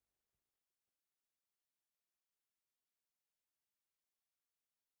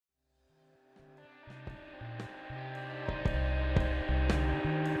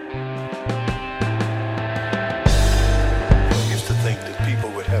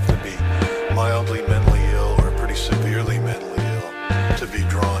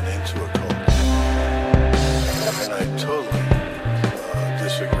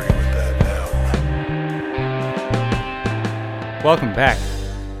Welcome back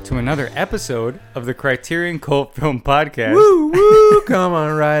to another episode of the Criterion Cult Film Podcast. Woo, woo, come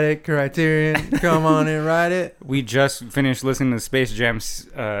on, ride it, Criterion. Come on and ride it. We just finished listening to the Space Jam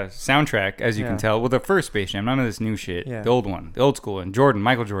soundtrack, as you can tell. Well, the first Space Jam, none of this new shit. Yeah. The old one, the old school one. Jordan,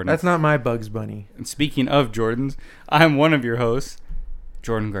 Michael Jordan. That's not my Bugs Bunny. And speaking of Jordans, I'm one of your hosts,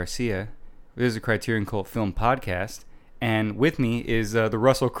 Jordan Garcia. This is a Criterion Cult Film Podcast. And with me is the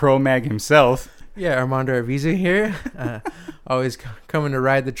Russell Crowe mag himself. Yeah, Armando Arvizu here. Always coming to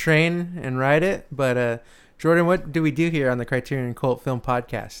ride the train and ride it. But, Jordan, what do we do here on the Criterion Cult Film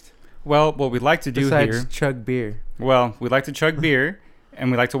Podcast? Well, what we'd like to do Besides here... chug beer. Well, we like to chug beer,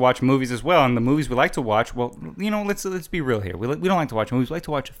 and we like to watch movies as well. And the movies we like to watch, well, you know, let's be real here. We don't like to watch movies. We like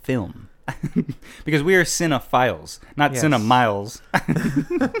to watch film. Because we are cinephiles, not cinemiles.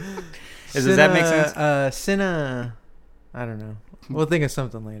 Does that make sense? I don't know. We'll think of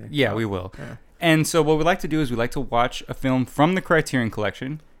something later. Yeah, we will. Yeah. And so what we like to do is we like to watch a film from the Criterion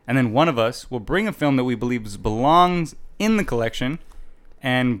Collection, and then one of us will bring a film that we believe belongs in the collection,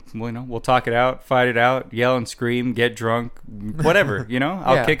 and we'll talk it out, fight it out, yell and scream, get drunk, whatever,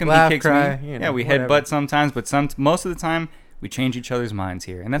 I'll kick him, laugh, he kicks cry, me. whatever. We headbutt sometimes, but most of the time we change each other's minds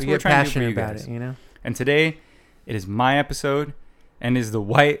here, and that's what we're trying to do for you guys. It. And today it is my episode, and is the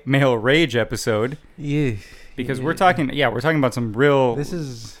white male rage episode. Yeah. Because we're talking about some real. This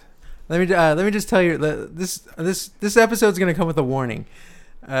is. Let me just tell you that this episode's gonna come with a warning.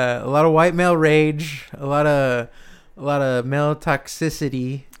 A lot of white male rage, a lot of male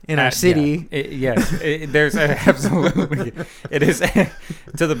toxicity in our city. Yeah. There's absolutely. It is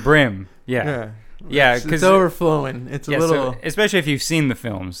to the brim. Yeah. Yeah, because it's overflowing. It's a little. So, especially if you've seen the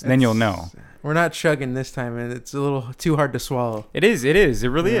films, then you'll know. We're not chugging this time, and it's a little too hard to swallow. It is. It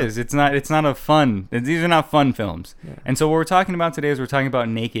really is. It's not a fun. These are not fun films. Yeah. And so what we're talking about today is we're talking about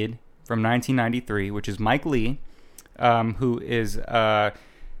Naked from 1993, which is Mike Leigh, who is cinematographer.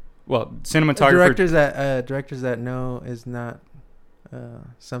 Directors that know is not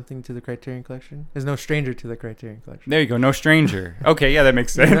something to the Criterion Collection. Is no stranger to the Criterion Collection. There you go. No stranger. Okay, yeah, that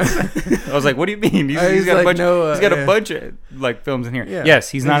makes sense. I was like, what do you mean? He's got a bunch of like films in here. Yeah, yes,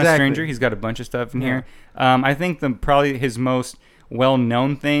 he's not a stranger. He's got a bunch of stuff in here. I think probably his most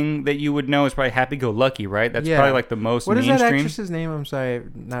well-known thing that you would know is probably Happy Go Lucky, right? That's probably like the most mainstream. What is that actress's name? I'm sorry,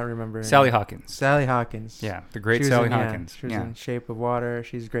 not remembering. Sally Hawkins. Sally Hawkins. Yeah, the great Sally Hawkins. She was in Shape of Water.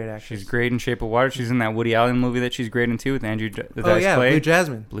 She's a great actress. She's great in Shape of Water. She's in that Woody Allen movie that she's great in too with Andrew Dice Clay. Blue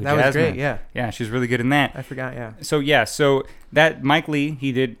Jasmine. That was great. Yeah. Yeah, she's really good in that. I forgot. Yeah. So that Mike Leigh,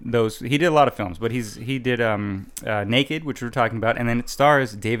 he did a lot of films, but he did Naked, which we're talking about, and then it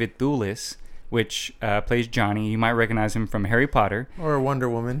stars David Thewlis, which plays Johnny. You might recognize him from Harry Potter. Or Wonder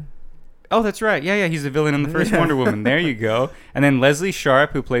Woman. Oh, that's right. Yeah, he's the villain in the first Wonder Woman. There you go. And then Leslie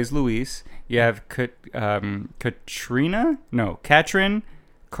Sharp, who plays Louise. You have Katrin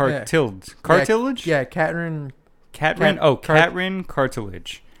Cartilage? Yeah, Katrin. Katrin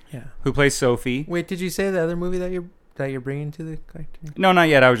Cartilage. Yeah. Who plays Sophie. Wait, did you say the other movie that you're bringing to the Criterion? No, not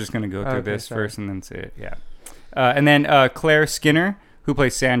yet. I was just going to go through this first and then say it. Yeah. And then Claire Skinner, who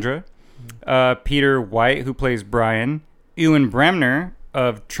plays Sandra. Peter White, who plays Brian, Ewan Bremner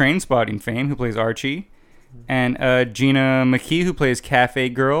of Trainspotting fame, who plays Archie, and Gina McKee, who plays Cafe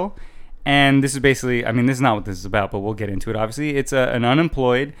Girl. And this is basically, this is not what this is about, but we'll get into it. Obviously, it's an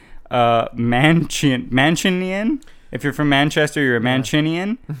unemployed Mancunian. If you're from Manchester, you're a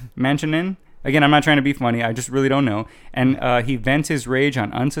Mancunian. Mancunian. Again, I'm not trying to be funny. I just really don't know. And he vents his rage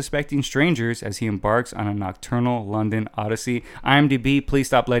on unsuspecting strangers as he embarks on a nocturnal London odyssey. IMDb, please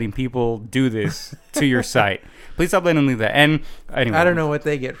stop letting people do this to your site. Please stop letting them leave that. And anyway, I don't know what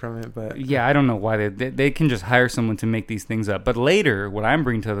they get from it, but yeah, I don't know why they can just hire someone to make these things up. But later, what I'm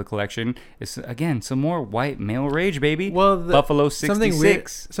bringing to the collection is again some more white male rage, baby. Well, Buffalo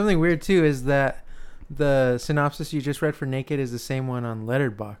 66. Something weird too is that the synopsis you just read for Naked is the same one on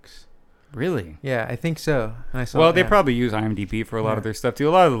Letterboxd. Really? Yeah, I think so. They probably use IMDb for a lot of their stuff too.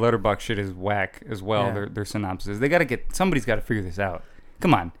 A lot of the Letterboxd shit is whack as well. Yeah. Their synopsis. Somebody's got to figure this out.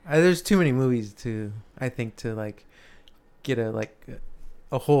 Come on. There's too many movies to like get a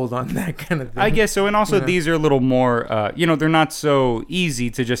hold on that kind of thing. I guess so. And also these are a little more, they're not so easy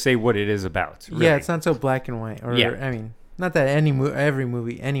to just say what it is about. Really. Yeah, it's not so black and white. Not that every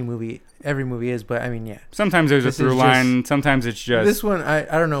movie is, but yeah. Sometimes there's a through line. Sometimes it's just this one. I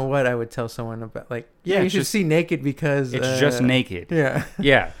don't know what I would tell someone about. You should see Naked because it's just Naked. Yeah,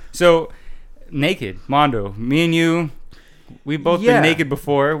 yeah. So Naked, Mondo, me and you, we've both been naked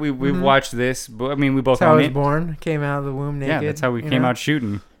before. We've watched this, but we both. That's how I was born. Came out of the womb naked. Yeah, that's how we came out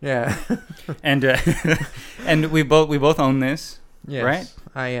shooting. Yeah, and and we both own this. Yes. Right.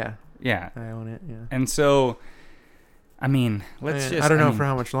 Yeah. Yeah. I own it. Yeah. And so. I mean, I don't know for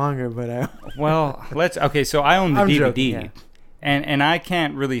how much longer, but well, okay, so I own the I'm DVD. joking, yeah. And I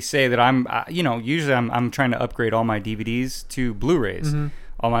can't really say that I'm usually I'm trying to upgrade all my DVDs to Blu-rays, Mm-hmm.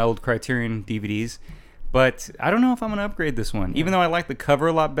 all my old Criterion DVDs. But I don't know if I'm going to upgrade this one, even though I like the cover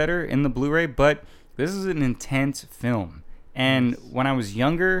a lot better in the Blu-ray. But this is an intense film. And when I was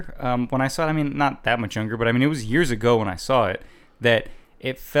younger, when I saw it, I mean, not that much younger, but I mean, it was years ago when I saw it, that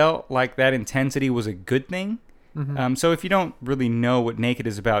it felt like that intensity was a good thing. Mm-hmm. So if you don't really know what Naked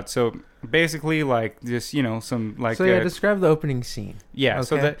is about, so basically like just, some like... So describe the opening scene. Yeah,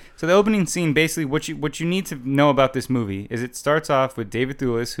 Okay. so the opening scene, basically what you need to know about this movie is it starts off with David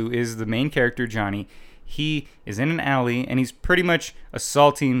Thewlis, who is the main character, Johnny. He is in an alley, and he's pretty much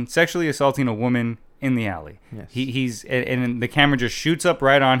sexually assaulting a woman in the alley. Yes. He's and the camera just shoots up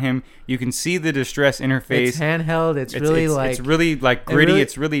right on him. You can see the distress in her face. It's handheld. It's really like gritty.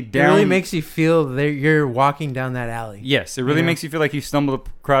 It's really down. It really makes you feel that you're walking down that alley. Yes, it really makes you feel like you stumbled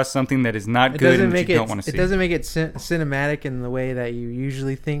across something that is not good and that you don't want to see. It doesn't make it cinematic in the way that you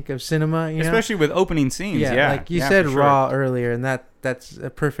usually think of cinema. Especially with opening scenes. Yeah, like you said, raw earlier, and that's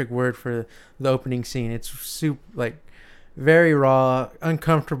a perfect word for the opening scene. It's very raw,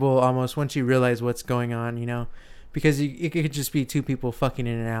 uncomfortable almost once you realize what's going on, because it could just be two people fucking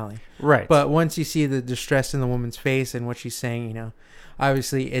in an alley. Right. But once you see the distress in the woman's face and what she's saying,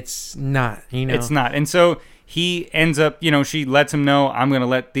 obviously it's not, It's not. And so he ends up, she lets him know, I'm going to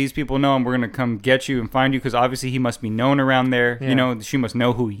let these people know, and we're going to come get you and find you, because obviously he must be known around there. Yeah. She must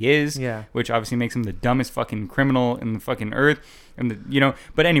know who he is, which obviously makes him the dumbest fucking criminal in the fucking earth. And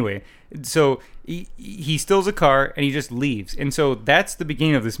but anyway, so he steals a car and he just leaves. And so that's the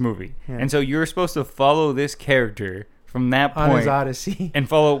beginning of this movie. Yeah. And so you're supposed to follow this character from that point on his odyssey and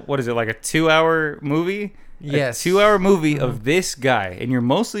follow, what is it, like a 2-hour movie? Yes. A 2-hour movie of this guy, and you're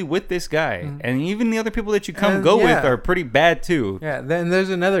mostly with this guy, and even the other people that you go with are pretty bad too. Yeah, then there's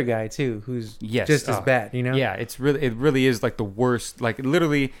another guy too who's just as bad, Yeah, it really is like the worst, like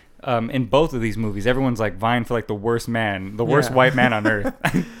literally. In both of these movies, everyone's like vying for like the worst man, the worst white man on earth,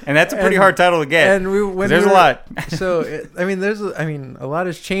 and that's a pretty hard title to get. And there's a lot. So a lot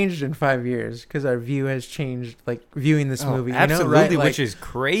has changed in 5 years because our view has changed. Like viewing this movie, absolutely, which is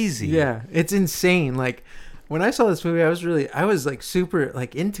crazy. Yeah, it's insane. Like when I saw this movie, I was like super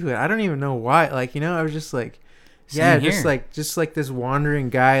like into it. I don't even know why. Like I was just like, just like this wandering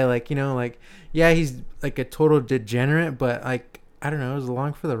guy. He's like a total degenerate, but like. I don't know. It was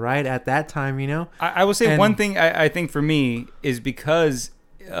along for the ride at that time, I will say one thing I think for me is because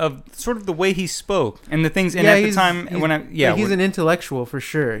of sort of the way he spoke and the things. And at the time he's an intellectual for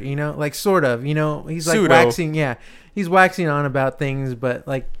sure. Like sort of. He's like pseudo. waxing. Yeah, he's waxing on about things, but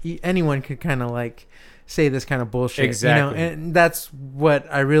like anyone could kind of like say this kind of bullshit. Exactly. And that's what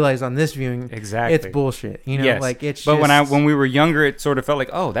I realized on this viewing. Exactly. It's bullshit. Yes. Like it's. But when we were younger, it sort of felt like,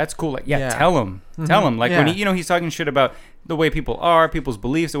 oh, that's cool. Like, tell him. Tell him. Like when he's talking shit about the way people are, people's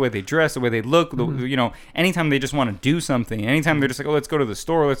beliefs, the way they dress, the way they look, anytime they just want to do something, anytime they're just like, oh, let's go to the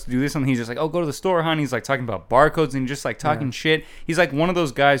store, let's do this, and he's just like, oh, go to the store, hon. He's like talking about barcodes and just like talking shit. He's like one of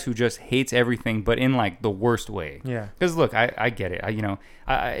those guys who just hates everything, but in like the worst way. Yeah. Because look, I get it.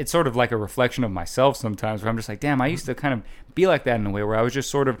 It's sort of like a reflection of myself sometimes, where I'm just like, damn, I used to kind of be like that in a way, where I was just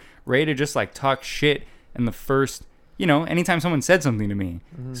sort of ready to just like talk shit in the first, anytime someone said something to me.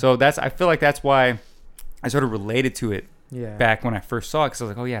 So I feel like that's why I sort of related to it. Yeah. Back when I first saw it, because I was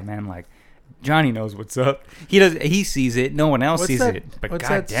like, oh yeah, man, like Johnny knows what's up. He sees it. No one else sees it. But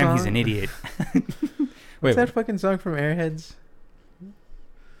goddamn, he's an idiot. What's that fucking song from Airheads?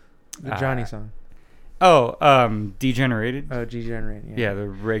 The Johnny song. Oh, Degenerated. Oh, Degenerated. Yeah, the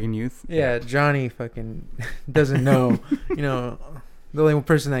Reagan Youth. Yeah, Johnny fucking doesn't know. The only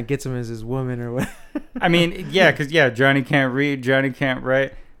person that gets him is his woman or what. I mean, yeah, because Johnny can't read, Johnny can't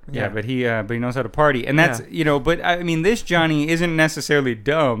write. Yeah, but he knows how to party, and that's But I mean, this Johnny isn't necessarily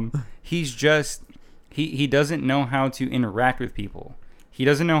dumb. He's just he doesn't know how to interact with people. He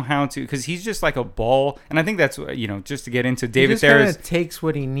doesn't know how to, because he's just like a ball. And I think that's just to get into David Thayer's. He just kind of takes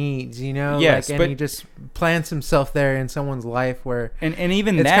what he needs, Yes, and he just plants himself there in someone's life where and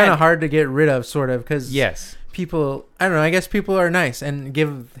even it's kind of hard to get rid of, sort of, because people, I don't know, I guess people are nice and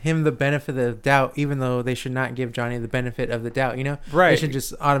give him the benefit of the doubt, even though they should not give Johnny the benefit of the doubt, Right. They should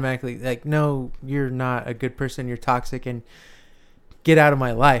just automatically, like, no, you're not a good person, you're toxic, and get out of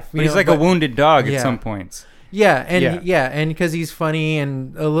my life. But he's like a wounded dog at some points. Yeah, and because he's funny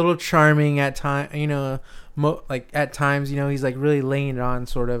and a little charming at times, at times, he's like really laying it on,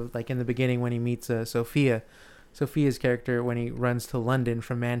 sort of like in the beginning when he meets Sophia's character when he runs to London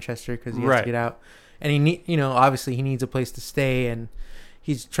from Manchester because he has to get out. And he obviously he needs a place to stay, and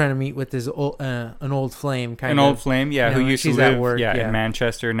he's trying to meet with his an old flame kind of. An old flame, yeah, who used to live at work, in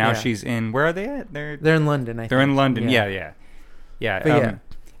Manchester. Now she's in, where are they at? They're in London, I think. They're in London, yeah. But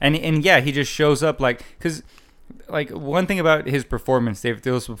and he just shows up because one thing about his performance, David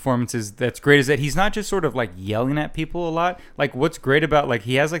Thewlis' performances that's great is that he's not just sort of like yelling at people a lot. Like what's great about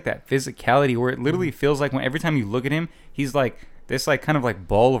he has like that physicality where it literally feels like every time you look at him, he's like this like kind of like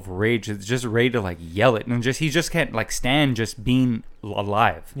ball of rage that's just ready to like yell it, and he just can't like stand just being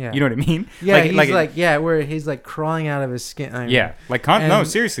alive. Yeah, you know what I mean? Yeah, he's where he's like crawling out of his skin. I mean, no,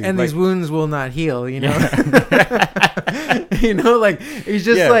 seriously, and these wounds will not heal. You know, you know, like he's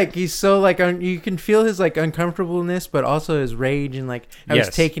just he's so you can feel his like uncomfortableness, but also his rage and like how he's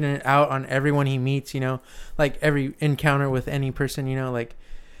taking it out on everyone he meets. You know, like every encounter with any person. You know, like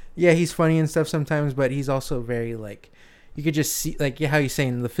he's funny and stuff sometimes, but he's also very like. You could just see, like, how you're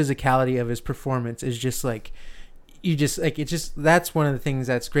saying the physicality of his performance is just like, you just like it's just that's one of the things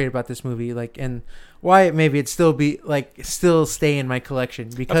that's great about this movie, like, and why it still stay in my collection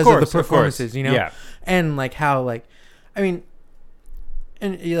because of the performances, you know, and like how like, I mean,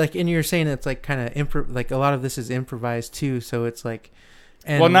 and you're saying it's like kind of like a lot of this is improvised too, so it's like.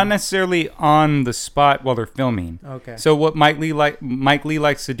 Well, not necessarily on the spot while they're filming. Okay. So what Mike Lee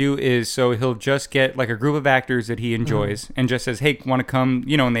likes to do is he'll just get like a group of actors that he enjoys and just says, "Hey, want to come?"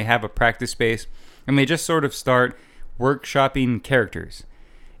 You know, and they have a practice space, and they just sort of start workshopping characters.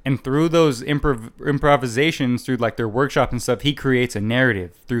 And through those improvisations, through like their workshop and stuff, he creates a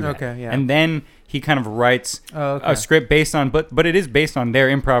narrative through that. Okay, yeah. And then he kind of writes a script based on, but it is based on their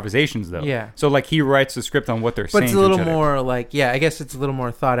improvisations though. Yeah. So like he writes the script on what they're saying. But it's a little more like, I guess it's a little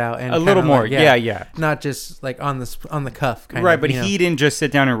more thought out and a little more, like, not just like on the cuff kind of. Right, but he didn't just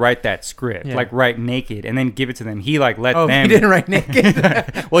sit down and write that script, like write naked and then give it to them. He like let them. He didn't write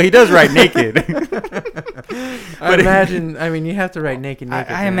naked. Well, he does write naked. I imagine. I mean, you have to write naked.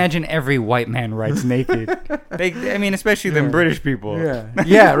 I imagine every white man writes naked. Especially them British people.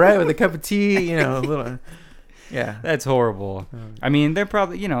 Yeah, right, with a cup of tea, you know, a little. Yeah, that's horrible. I mean, they're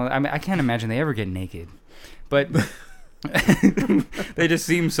probably, I can't imagine they ever get naked, but they just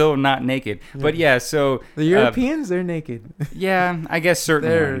seem so not naked. But so the Europeans, they're naked. Yeah, I guess certain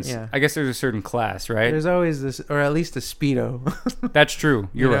ones. Yeah. I guess there's a certain class, right? There's always this, or at least a Speedo. That's true.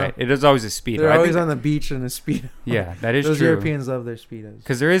 You're right. It is always a Speedo. They're always on the beach in a Speedo. Yeah, that is true. Those Europeans love their Speedos.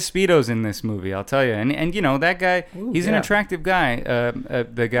 Because there is Speedos in this movie, I'll tell you. And that guy, he's an attractive guy.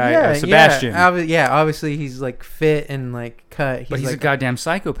 The guy, Sebastian. Obviously he's like fit and like cut. But he's a goddamn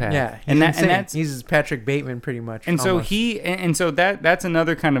psychopath. Yeah, he's Patrick Bateman pretty much. And so that's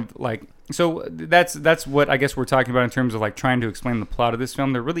another kind of like, so that's what I guess we're talking about in terms of like trying to explain the plot of this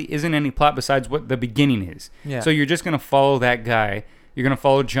film. There really isn't any plot besides what the beginning is. Yeah. So you're just gonna follow that guy. You're gonna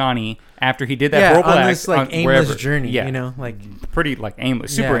follow Johnny after he did that horrible on this like aimless journey. Yeah. You know, like pretty like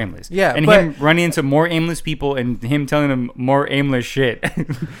aimless, super aimless. Yeah, and him running into more aimless people and him telling them more aimless shit,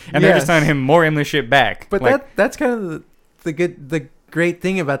 and they're just telling him more aimless shit back. But like, that's kind of the great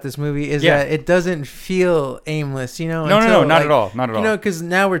thing about this movie is that it doesn't feel aimless, you know. No, not at all. You know, because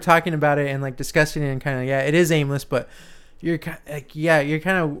now we're talking about it and like discussing it and kind of it is aimless, but you're you're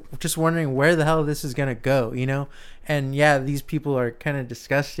kind of just wondering where the hell this is gonna go, you know. And these people are kind of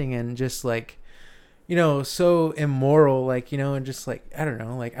disgusting and just like, you know, so immoral, like, you know, and just like I don't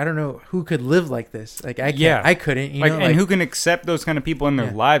know who could live like this. Like I can't, I couldn't, you know, and who can accept those kind of people in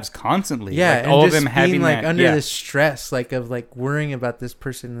their lives constantly. Yeah, like, and all of them having like under this stress, like of like worrying about this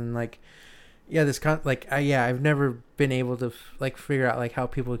person and like I've never been able to like figure out like how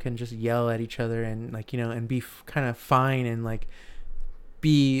people can just yell at each other and like, you know, and be kind of fine and like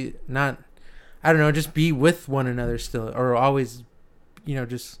be not, I don't know, just be with one another still, or always, you know,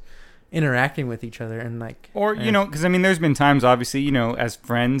 just interacting with each other and like, or you know, because I mean there's been times obviously, you know, as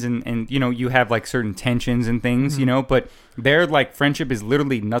friends and you know, you have like certain tensions and things, you know, but their like friendship is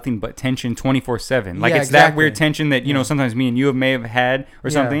literally nothing but tension 24/7. Like it's that weird tension that you know sometimes me and you may have had or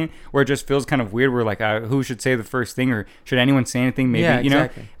something where it just feels kind of weird. We're like, who should say the first thing, or should anyone say anything? Maybe you know,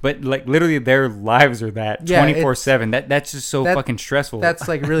 but like literally their lives are that 24/7. That's just so fucking stressful. That's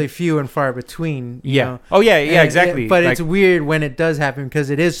like really few and far between. You know? Oh yeah, exactly. But like, it's weird when it does happen because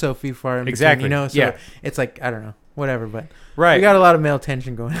it is so few far in between. You know, so it's like I don't know. Whatever, but we got a lot of male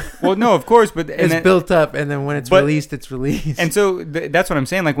tension going on. Well, no, of course, but it's built up, and then when it's released, it's released. And so that's what I'm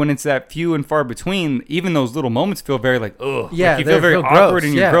saying. Like when it's that few and far between, even those little moments feel very like, ugh. Yeah, like you feel very awkward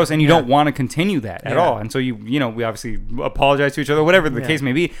and you're gross, and you don't want to continue that at all. And so you know, we obviously apologize to each other, whatever the case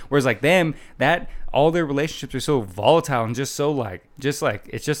may be. Whereas like them, that all their relationships are so volatile and just so like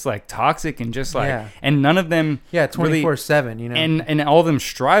it's just like toxic and just like and none of them 24/7, you know, and all of them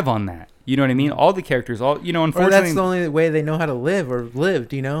strive on that. You know what I mean? All the characters, all, you know, unfortunately, or that's the only way they know how to live or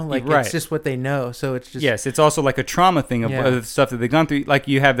lived, you know, like it's just what they know. So it's just, yes, it's also like a trauma thing of the stuff that they've gone through. Like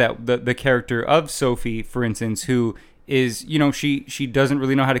you have that the character of Sophie, for instance, who is, you know, she doesn't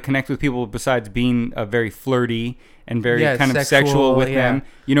really know how to connect with people besides being very flirty and very kind of sexual with them.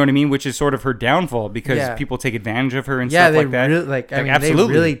 You know what I mean? Which is sort of her downfall because people take advantage of her and stuff like that. I mean, absolutely.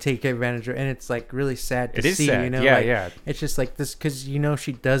 They really take advantage of her, and it's like really sad to see. Sad. You know, it's just like this because you know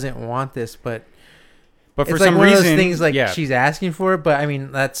she doesn't want this, but for it's some like one reason, of those things like she's asking for it. But I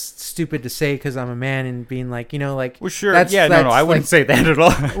mean, that's stupid to say because I'm a man and being like, you know, like well, sure, I wouldn't say that at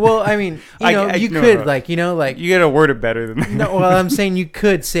all. Well, I mean, you know, you could like, you know, like you gotta word it better than that. No, well, I'm saying you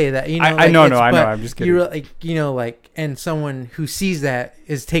could say that. You know, I know. I'm just kidding. You're like, you know, like, and someone who sees that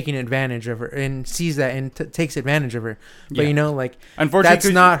is taking advantage of her and sees that and takes advantage of her. But you know, like, unfortunately,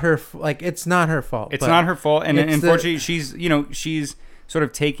 that's not her. Like, it's not her fault. It's not her fault, and unfortunately, she's, you know, she's sort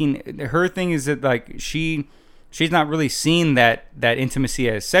of taking her thing is that like she's not really seeing that intimacy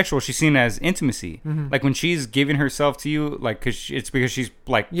as sexual. She's seen it as intimacy. Mm-hmm. Like when she's giving herself to you, like it's because she's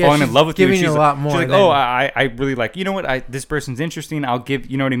like falling in love with you. She's giving you a lot more. She's like, I really like, you know what? This person's interesting. I'll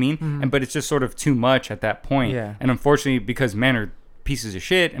give, you know what I mean? Mm-hmm. But it's just sort of too much at that point. Yeah. And unfortunately, because men are pieces of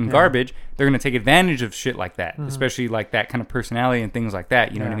shit and garbage, they're going to take advantage of shit like that, especially like that kind of personality and things like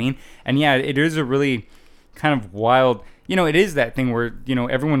that. You know what I mean? And yeah, it is a really kind of wild, you know, it is that thing where, you know,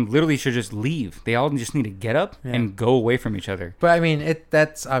 everyone literally should just leave. They all just need to get up and go away from each other. But I mean,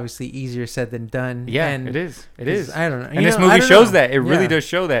 that's obviously easier said than done. Yeah, and it is. It is. I don't know. And this movie shows that. It really does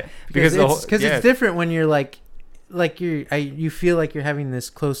show that because it's different when you're like you feel like you're having this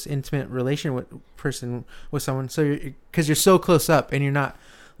close, intimate relation with someone. So because you're so close up and you're not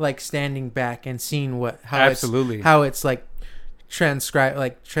like standing back and seeing how it's like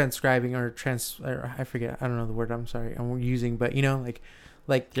transcribing or I forget, I don't know the word I'm using, but you know,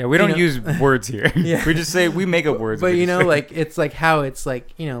 like we don't use words here. We just say we make up words, but you know, like it's like how it's like,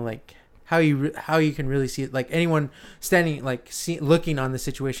 you know, like how you can really see it, like anyone standing like looking on the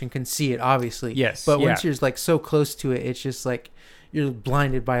situation can see it obviously, but once you're like so close to it, it's just like you're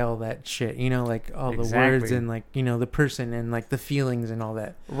blinded by all that shit, you know, like all the words and like, you know, the person and like the feelings and all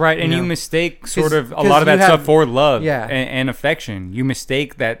that. Right. And you mistake sort of a lot of that stuff for love and affection. You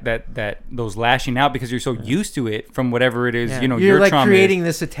mistake that those lashing out because you're so used to it from whatever it is, you know, you're your like trauma creating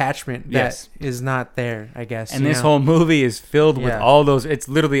this attachment that is not there, I guess. And this whole movie is filled with all those, it's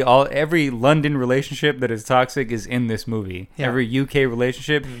literally every London relationship that is toxic is in this movie. Every UK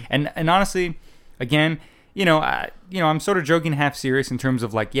relationship. Mm-hmm. And honestly, again, you know, I'm sort of joking, half serious in terms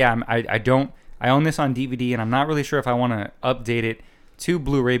of like, I own this on DVD, and I'm not really sure if I want to update it to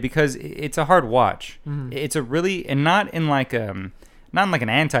Blu-ray because it's a hard watch. Mm-hmm. It's a really, and not in like an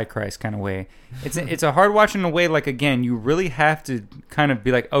Antichrist kind of way. It's a hard watch in a way like, again, you really have to kind of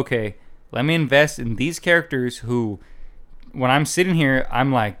be like, okay, let me invest in these characters who, when I'm sitting here,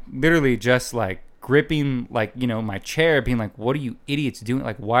 I'm like literally just like gripping like, you know, my chair, being like, what are you idiots doing?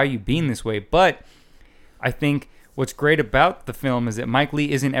 Like, why are you being this way? But I think what's great about the film is that Mike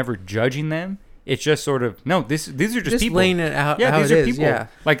Leigh isn't ever judging them. It's just sort of, no, these are just people. Laying it out. Yeah, these are people. Yeah.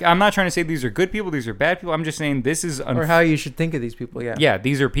 Like, I'm not trying to say these are good people, these are bad people. I'm just saying this is... or how you should think of these people, Yeah,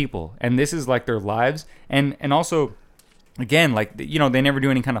 these are people. And this is like their lives. And also, again, like, you know, they never do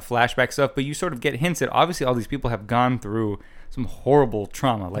any kind of flashback stuff, but you sort of get hints that obviously all these people have gone through some horrible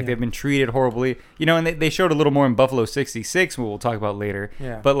trauma. Like, they've been treated horribly. You know, and they showed a little more in Buffalo 66, what we'll talk about later.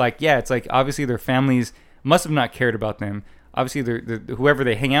 Yeah. But, like, it's like, obviously their families must have not cared about them. Obviously, whoever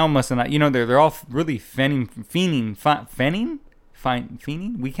they hang out must have not. You know, they're all really fiending.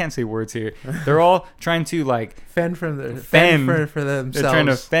 We can't say words here. They're all trying to like fend for themselves. They're trying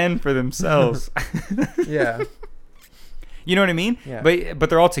to fend for themselves. Yeah. You know what I mean? Yeah. But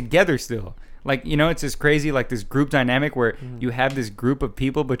they're all together still. Like, you know, it's this crazy like this group dynamic where you have this group of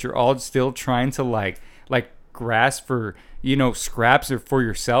people, but you're all still trying to like grasp for, you know, scraps or for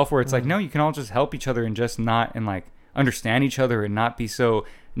yourself, where it's like, no, you can all just help each other and just not, and like understand each other and not be so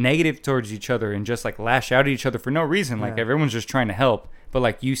negative towards each other and just like lash out at each other for no reason. Like everyone's just trying to help, but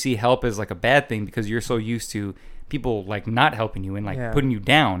like you see help as like a bad thing because you're so used to people like not helping you and like putting you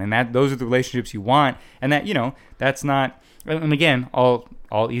down, and those are the relationships you want, and that, you know, that's not, and again, all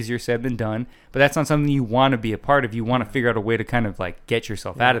easier said than done, but that's not something you want to be a part of. You want to figure out a way to kind of like get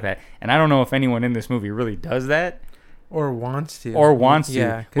yourself out of that, and I don't know if anyone in this movie really does that or wants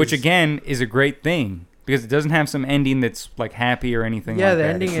to, which again is a great thing because it doesn't have some ending that's like happy or anything. The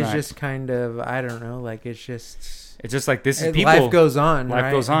ending is just kind of, I don't know, like it's just It's just like, this is people. Life goes on. Life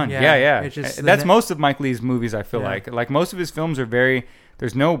right? goes on. Yeah. It's just That's most of Mike Leigh's movies, I feel Yeah. like. Like, most of his films are very...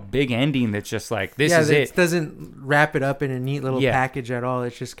 There's no big ending that's just like, this is it it. doesn't wrap it up in a neat little Yeah. package at all.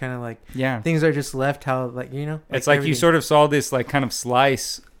 It's just kind of like Yeah. things are just left how, like, you know. It's like you everything. sort of saw this, like, kind of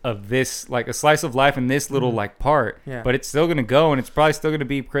slice of this, like, a slice of life in this little, Mhm. like, part. Yeah. But it's still going to go, and it's probably still going to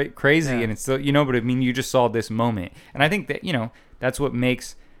be crazy, Yeah. and it's still, you know, but I mean, you just saw this moment. And I think that, you know, that's what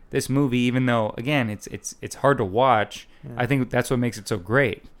makes this movie, even though, again, it's hard to watch, Yeah. I think that's what makes it so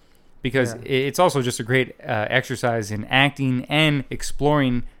great. Because Yeah. it's also just a great exercise in acting and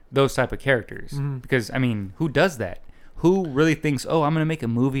exploring those type of characters. Mhm. Because, I mean, who does that? Who really thinks, oh, I'm going to make a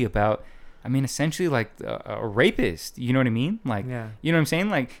movie about, I mean, essentially like a rapist? You know what I mean? Like, Yeah. you know what I'm saying?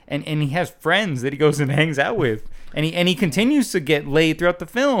 Like, and he has friends that he goes and hangs out with. And he continues to get laid throughout the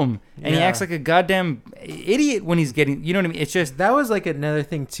film. And he Yeah. acts like a goddamn idiot when he's getting, you know what I mean? It's just, That was like another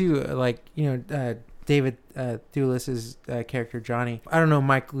thing too. Like, you know, David Thewlis's character Johnny. I don't know,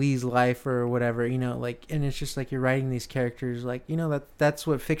 Mike Leigh's life or whatever. You know, like, and it's just like you're writing these characters. Like, you know, that's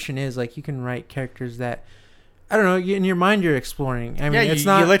what fiction is. Like, you can write characters that, I don't know, in your mind you're exploring. I mean, yeah, it's you,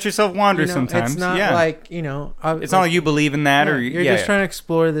 not. you let yourself wander you know, sometimes. It's not yeah. like, you know. It's not like you believe in that, yeah, or you're just trying to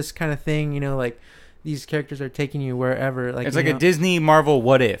explore this kind of thing. You know, like these characters are taking you wherever. Like, it's you like know, a Disney Marvel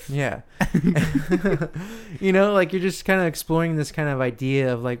what if. Yeah. You know, like you're just kind of exploring this kind of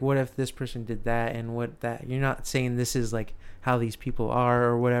idea of like, what if this person did that, and what that, you're not saying this is like how these people are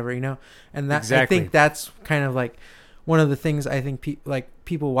or whatever, you know? And that, Exactly. I think that's kind of like one of the things I think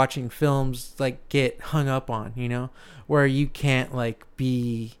people watching films like get hung up on, you know, where you can't like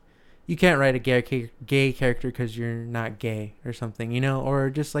you can't write a gay character because you're not gay or something, you know, or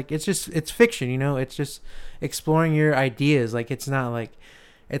just like it's fiction, you know, it's just exploring your ideas. Like, it's not like,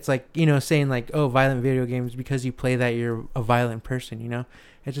 it's like, you know, saying like, oh, violent video games, because you play that you're a violent person, you know.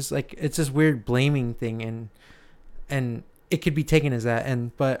 It's just like, it's this weird blaming thing, and it could be taken as that.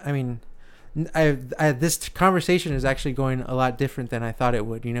 And but I mean, this conversation is actually going a lot different than I thought it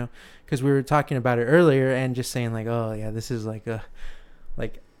would, you know, because we were talking about it earlier and just saying like, oh yeah, this is like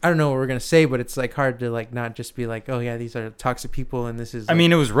I don't know what we're gonna say, but it's like hard to like not just be like, oh yeah, these are toxic people, and this is. I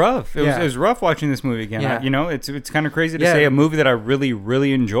mean, it was rough. It Yeah. was rough watching this movie again. Yeah. You know, it's kind of crazy to Yeah. say a movie that I really,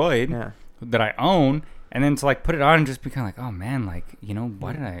 really enjoyed, Yeah. that I own, and then to like put it on and just be kind of like, oh man, like, you know,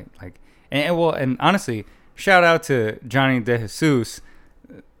 why did I like? And honestly, shout out to Johnny DeJesus,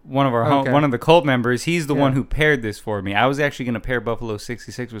 one of one of the cult members. He's the one who paired this for me. I was actually going to pair Buffalo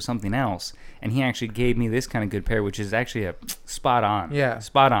 66 with something else, and he actually gave me this kind of good pair, which is actually a spot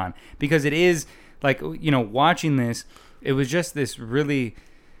on, because it is like, you know, watching this, it was just this really,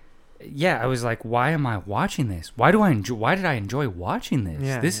 I was like, why am I watching this? Why did I enjoy watching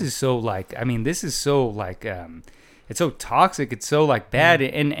this? This is so like, I mean, this is so like, it's so toxic. It's so like bad.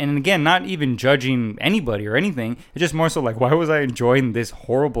 And again, not even judging anybody or anything. It's just more so like, why was I enjoying this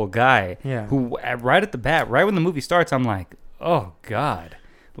horrible guy? Yeah. Who right at the bat, right when the movie starts, I'm like, oh God,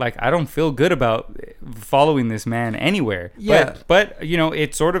 like I don't feel good about following this man anywhere. Yeah. But you know,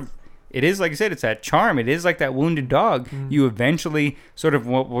 it's sort of, it is like I said, it's that charm. It is like that wounded dog. You eventually sort of,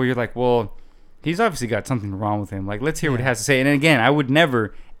 where you're like, well, he's obviously got something wrong with him. Like, let's hear what he has to say. And again, I would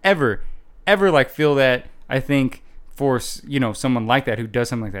never, ever, ever like feel that. I think for, you know, someone like that who does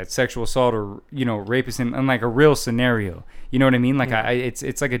something like that, sexual assault or, you know, rapist in like a real scenario. You know what I mean? Like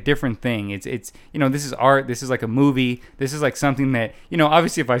it's like a different thing. It's you know, this is art. This is like a movie. This is like something that, you know,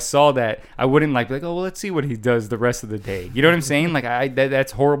 obviously if I saw that, I wouldn't like be like, oh well, let's see what he does the rest of the day. You know what I'm saying? Like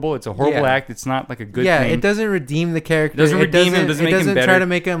that's horrible. It's a horrible act. It's not like a good thing. Yeah, it doesn't redeem the character. It doesn't redeem him. Doesn't make him better. Try to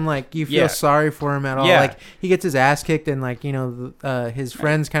make him like you feel sorry for him at all. Yeah. Like he gets his ass kicked, and like, you know, his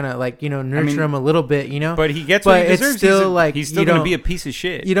friends kind of like, you know, nurture him a little bit, you know. But he gets what he deserves. It's still he's still going to be a piece of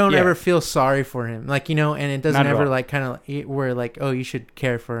shit. You don't ever feel sorry for him, like, you know, and it doesn't ever like kind of where like, oh, you should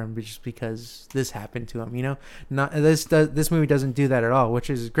care for him just because this happened to him, you know. Not this movie doesn't do that at all, which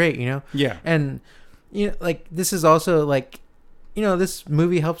is great, you know. Yeah. And you know, like this is also like, you know, this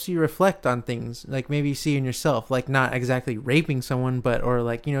movie helps you reflect on things like maybe you see in yourself, like not exactly raping someone, but or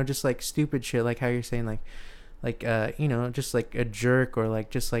like, you know, just like stupid shit, like how you're saying like you know, just like a jerk, or like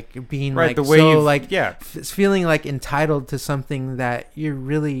just like being right, like the way so like feeling like entitled to something that you're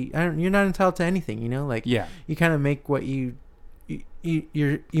really you're not entitled to anything, you know. Like you kind of make what you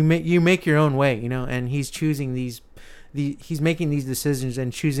make your own way, you know. And he's choosing he's making these decisions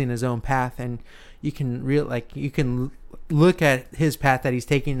and choosing his own path, and you can look at his path that he's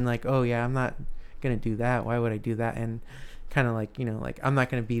taking like, oh yeah, I'm not gonna do that. Why would I do that? And kind of like, you know, like I'm not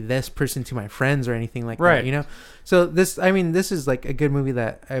going to be this person to my friends or anything like that, you know. So this is like a good movie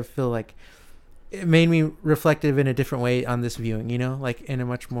that I feel like it made me reflective in a different way on this viewing, you know, like in a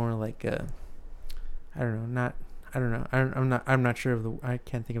much more like I don't know, I don't know. I'm not sure of the. I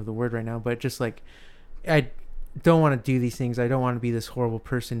can't think of the word right now. But just like, I don't want to do these things. I don't want to be this horrible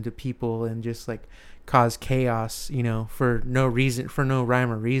person to people and just like cause chaos, you know, for no reason, for no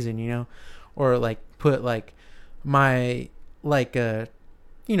rhyme or reason, you know, or like put like my like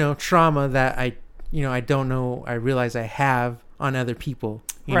you know, trauma that I don't know, I realize I have on other people,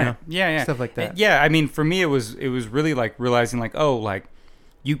 you know, yeah, stuff like that. Yeah, I mean, for me, it was really like realizing like, oh, like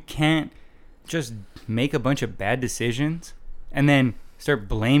you can't just make a bunch of bad decisions and then start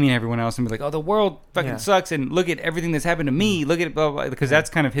blaming everyone else and be like, oh, the world fucking sucks and look at everything that's happened to me. Look at it, blah, blah, blah, because that's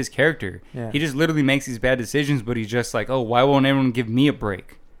kind of his character. Yeah. He just literally makes these bad decisions, but he's just like, oh, why won't everyone give me a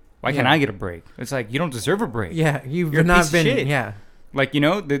break? Why can't I get a break? It's like, you don't deserve a break. Yeah, you're not been, shit. Yeah. Like, you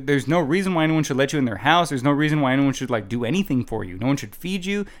know, there's no reason why anyone should let you in their house. There's no reason why anyone should, like, do anything for you. No one should feed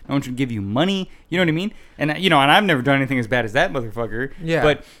you. No one should give you money. You know what I mean? And, you know, and I've never done anything as bad as that motherfucker.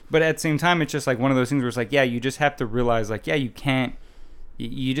 Yeah. But at the same time, it's just, like, one of those things where it's like, yeah, you just have to realize, like, yeah,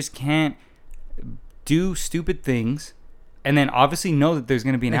 you just can't do stupid things and then obviously know that there's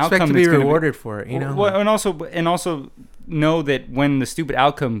going to be an outcome that's going to be rewarded for it, you know? Well, and also know that when the stupid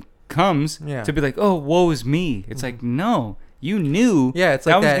outcome comes, to be like, oh, woe is me. It's like, no. You knew. Yeah, it's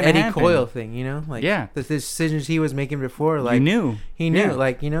like that Eddie Coyle thing, you know? Like, the decisions he was making before, like, you knew. He knew,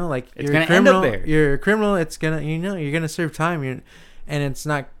 like, you know, like, it's you're a criminal. You're a criminal. It's gonna, you know, you're gonna serve time, and it's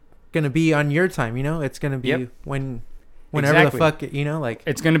not gonna be on your time, you know? It's gonna be whenever the fuck, you know, like,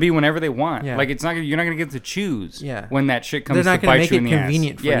 it's gonna be whenever they want. Yeah. Like, it's not. You're not gonna get to choose. Yeah. When that shit comes, they're not gonna make it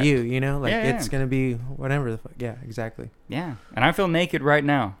convenient for you, you know? Like, it's gonna be whatever the fuck. Yeah, exactly. Yeah, and I feel naked right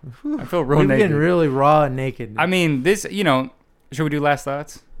now. I feel real naked. We're getting really raw and naked. I mean, this, you know. Should we do last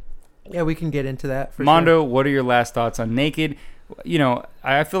thoughts? Yeah, we can get into that. For Mondo, sure. What are your last thoughts on Naked? You know,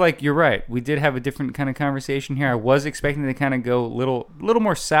 I feel like you're right. We did have a different kind of conversation here. I was expecting to kind of go a little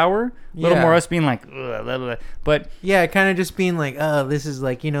more sour, a little more us being like, ugh, blah, blah. But yeah, kind of just being like, oh, this is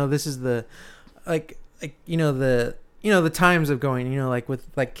like, you know, this is the, like you know, the times of going, you know, like with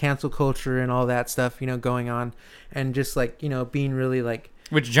like cancel culture and all that stuff, you know, going on, and just like, you know, being really like.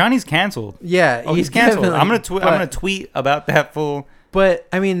 Which Johnny's canceled. Yeah, he's canceled. I'm gonna tweet about that full. But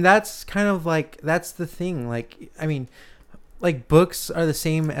I mean, that's kind of like, that's the thing. Like, I mean, like books are the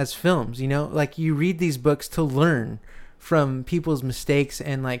same as films. You know, like you read these books to learn from people's mistakes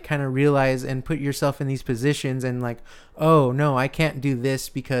and like kind of realize and put yourself in these positions and like, oh no, I can't do this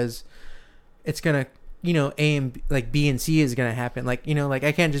because it's gonna, you know, A and B, like B and C is gonna happen. Like, you know, like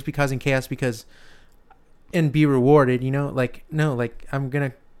I can't just be causing chaos because. And be rewarded, you know, like, no, like I'm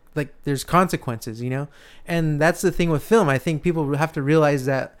gonna, like, there's consequences, you know, and that's the thing with film. I think people have to realize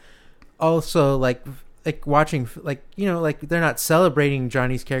that also, like watching, like, you know, like they're not celebrating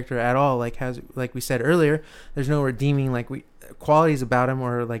Johnny's character at all. Like we said earlier, there's no redeeming qualities about him,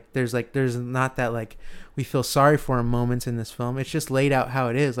 or like there's not that like we feel sorry for him moments in this film. It's just laid out how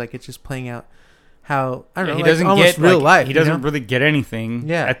it is. Like it's just playing out. How I don't know, he doesn't almost get real life. He doesn't really get anything.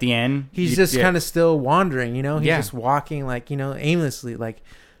 Yeah. At the end, he's just kind of still wandering. You know, he's just walking like, you know, aimlessly. Like,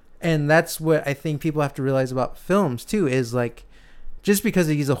 and that's what I think people have to realize about films too. Is like, just because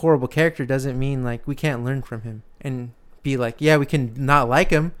he's a horrible character doesn't mean like we can't learn from him and be like, yeah, we can not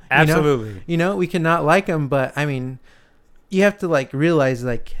like him. Absolutely. You know, we can not like him, but I mean, you have to like realize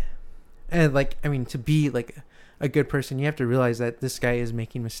like, and like I mean, to be like a good person, you have to realize that this guy is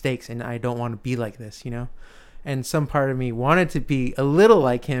making mistakes and I don't want to be like this, you know. And some part of me wanted to be a little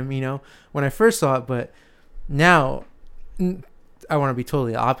like him, you know, when I first saw it, but now I want to be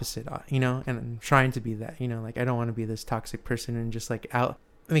totally opposite, you know, and I'm trying to be that, you know, like I don't want to be this toxic person and just like out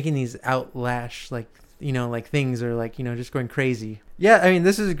making these outlash like, you know, like things, or like, you know, just going crazy. Yeah, I mean,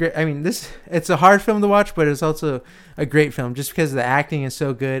 this is great. I mean, it's a hard film to watch, but it's also a great film just because the acting is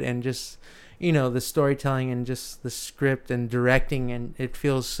so good and just, you know, the storytelling and just the script and directing, and it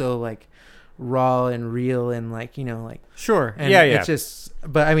feels so like raw and real and like, you know, like sure. And it's just,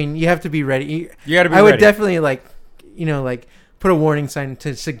 but I mean, you have to be ready. You got to be I ready. would definitely like, you know, like put a warning sign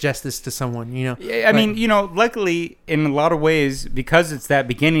to suggest this to someone, you know. Yeah, I mean, you know, luckily in a lot of ways, because it's that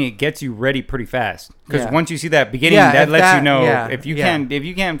beginning, it gets you ready pretty fast. Because once you see that beginning, that lets you know if you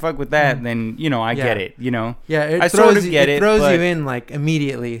can't fuck with that, then, you know, I get it, you know. Yeah, I sort of get it. It throws you in like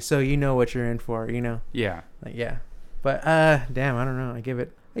immediately, so you know what you're in for, you know. Yeah. Like, yeah. But damn, I don't know. I give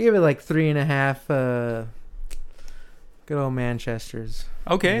it like 3.5 good old Manchesters.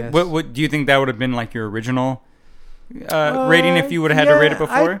 Okay. What do you think that would have been like your original rating if you would have had to rate it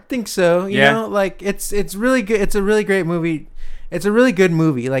before? I think so. You know, like it's really good. It's a really great movie. It's a really good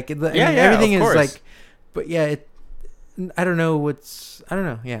movie. Like everything is like, but yeah, I don't know.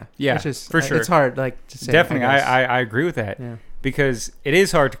 Yeah. Yeah. It's just, for sure. It's hard like to say. Definitely. I agree with that. Yeah. Because it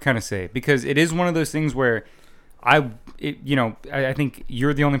is hard to kind of say, because it is one of those things where I think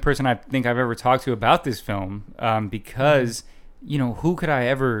you're the only person I think I've ever talked to about this film, because, who could I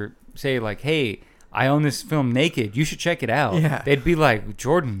ever say like, hey, I own this film Naked, you should check it out. Yeah. They'd be like,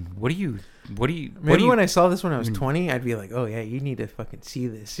 Jordan, what do you Maybe when I saw this when I was 20, I'd be like, "Oh yeah, you need to fucking see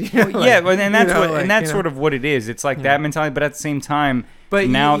this." That's sort of what it is. It's like that mentality, but at the same time, but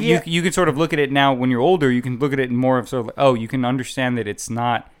now you can sort of look at it now when you're older. You can look at it more of sort of like, you can understand that it's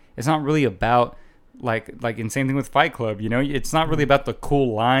not really about like and same thing with Fight Club. It's not really about the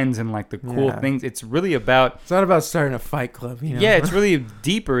cool lines and like the cool things. It's really about. It's not about starting a fight club. Yeah, it's really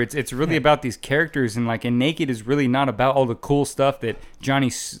deeper. It's really about these characters, and like, and Naked is really not about all the cool stuff that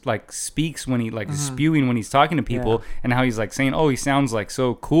Johnny like speaks when he like is spewing when he's talking to people, and how he's like saying, he sounds like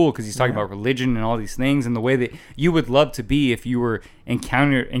so cool because he's talking about religion and all these things, and the way that you would love to be if you were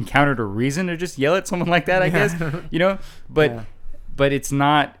encountered a reason to just yell at someone like that. I guess but it's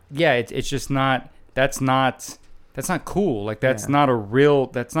not. Yeah, it's just not. That's not cool. Like that's not a real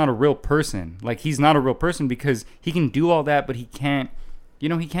person. Like he's not a real person because he can do all that, but he can't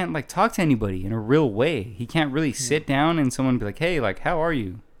like talk to anybody in a real way. He can't really sit down and someone be like, hey, like, how are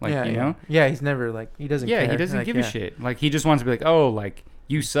you? Like, Yeah, he's never like, he doesn't care. He doesn't give a shit. Like he just wants to be like, oh, like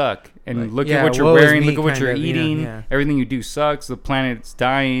you suck. And look at what you're wearing, look at what you're eating. Everything you do sucks. The planet's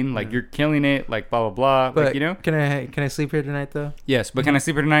dying. Like you're killing it. Like blah, blah, blah. But like, can I sleep here tonight though? Yes. But can I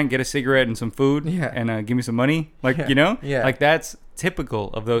sleep here tonight and get a cigarette and some food? Yeah. And give me some money? Like, Yeah. Like that's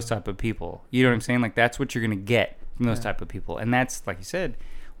typical of those type of people. You know what I'm saying? Like that's what you're going to get from those type of people. And that's, like you said,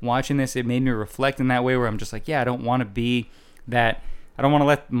 watching this, it made me reflect in that way where I'm just like, I don't want to be that. I don't want to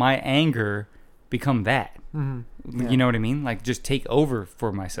let my anger become that. Mm-hmm. You know what I mean? Like just take over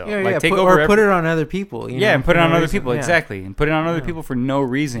for myself. Take over put it on other people. And put it on other people. Exactly. And put it on other people for no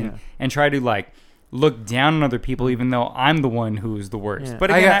reason and try to like look down on other people even though I'm the one who's the worst. But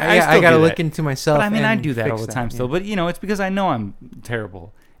again, I got to look into myself. But I mean, I do that all the time still. But it's because I know I'm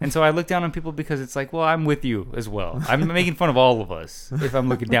terrible. And so I look down on people because it's like, well, I'm with you as well. I'm making fun of all of us if I'm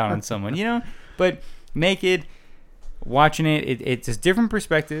looking down on someone, But Naked, watching it's a different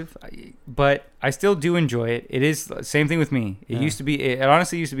perspective, but I still do enjoy it. It is the same thing with me. It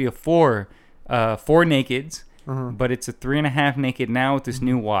honestly used to be a 4 nakeds, but it's a 3.5 naked now with this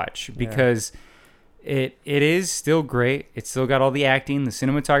new watch because it is still great. It's still got all the acting, the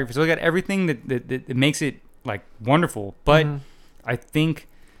cinematography, still got everything that makes it like wonderful. But I think,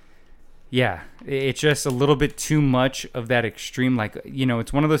 it's just a little bit too much of that extreme. Like,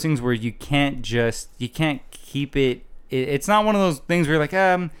 it's one of those things where you can't keep it. It's not one of those things where you're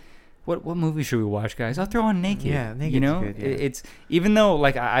like, what movie should we watch, guys? I'll throw on Naked. Yeah, Naked's good, yeah. It's even though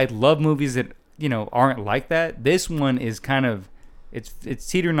like I love movies that aren't like that. This one is kind of it's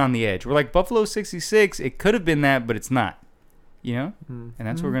teetering on the edge. We're like Buffalo 66. It could have been that, but it's not. And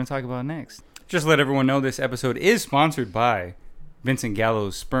that's what we're going to talk about next. Just let everyone know this episode is sponsored by Vincent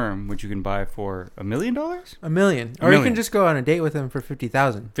Gallo's sperm, which you can buy for $1 million. $1 million, or you can just go on a date with him for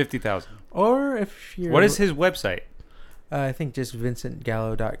 50,000. 50,000. Or if you're, what is his website? I think just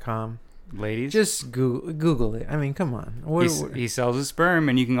VincentGallo.com. Ladies, just Google it. I mean, come on. He sells his sperm,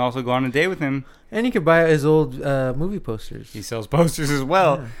 and you can also go on a date with him. And you can buy his old movie posters. He sells posters as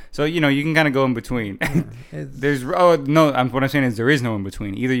well. Yeah. So you can kind of go in between. Yeah, what I'm saying is there is no in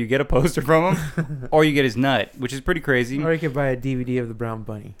between. Either you get a poster from him, or you get his nut, which is pretty crazy. Or you can buy a DVD of the Brown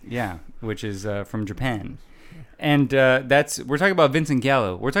Bunny. Yeah, which is from Japan. And we're talking about Vincent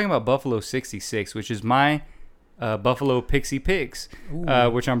Gallo. We're talking about Buffalo 66, which is my Buffalo Pixie Pix,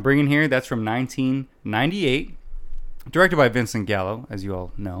 which I'm bringing here. That's from 1998. Directed by Vincent Gallo, as you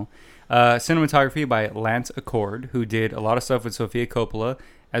all know. Cinematography by Lance Accord, who did a lot of stuff with Sofia Coppola,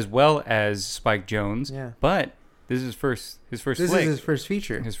 as well as Spike Jonze. Yeah. But this is his first flick. This is his first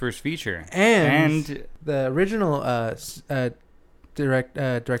feature. His first feature. And the original director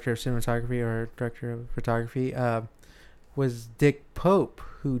of cinematography or director of photography was Dick Pope,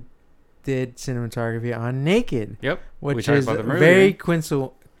 who did cinematography on Naked. Yep. Which is very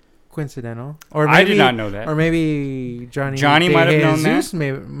coincidental. Or maybe, I did not know that. Or maybe Johnny might have known that.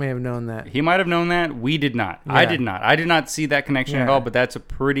 May have known that. He might have known that. We did not. Yeah. I did not. I did not see that connection at all, but that's a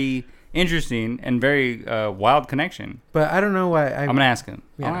pretty interesting and very wild connection. But I don't know why. I'm going to ask him.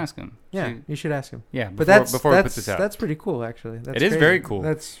 Yeah. I'll ask him. Yeah, you should ask him. Yeah, before we put this out. That's pretty cool, actually. It is very cool.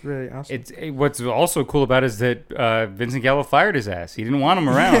 That's really awesome. What's also cool about it is that Vincent Gallo fired his ass. He didn't want him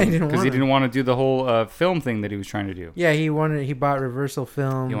around because he didn't want to do the whole film thing that he was trying to do. Yeah, he bought Reversal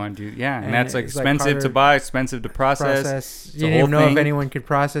Film. He wanted to do, and that's like expensive to buy, expensive to process. You didn't even know if anyone could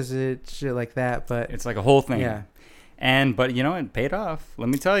process it, shit like that. But it's like a whole thing. Yeah. But you know, it paid off. Let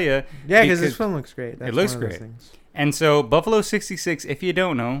me tell you. Yeah, because this film looks great. That's it looks one of those great. things. And so Buffalo 66, if you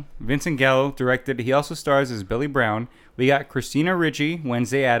don't know, Vincent Gallo directed. He also stars as Billy Brown. We got Christina Ricci,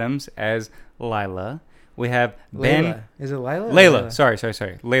 Wednesday Addams as Lila. We have Ben. Layla. Is it Lila? Layla. Sorry.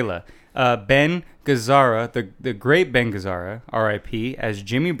 Layla. Ben Gazzara, the great Ben Gazzara, R.I.P. as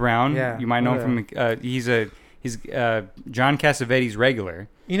Jimmy Brown. Yeah. You might know him from. He's John Cassavetes' regular.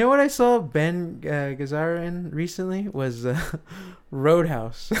 You know what I saw Ben Gazzara in recently was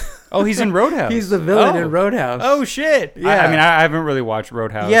Roadhouse. Oh, he's in Roadhouse. He's the villain in Roadhouse. Oh shit! Yeah. I mean, I haven't really watched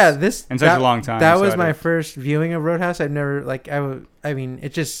Roadhouse. Yeah, in such a long time. That was my first viewing of Roadhouse. I've never I mean,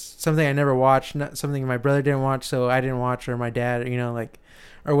 it's just something I never watched. Not something my brother didn't watch, so I didn't watch, or my dad,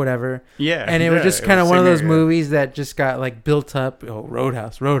 or whatever. Yeah. And it was just kind of one of those movies that just got like built up. Oh,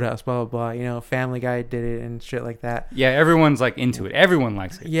 Roadhouse, blah blah blah. Family Guy did it and shit like that. Yeah, everyone's like into it. Everyone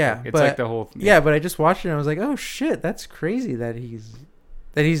likes it. Yeah, it's like the whole thing. Yeah, but I just watched it and I was like, oh shit, that's crazy that he's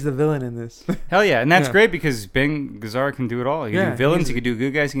the villain in this. Hell yeah, and that's great because Ben Gazzara can do it all. He can do villains, he can do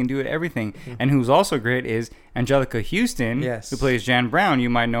good guys, he can do it everything. Mm-hmm. And who's also great is Angelica Houston, who plays Jan Brown. You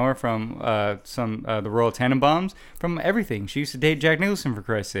might know her from the Royal Tenenbaums, from everything. She used to date Jack Nicholson, for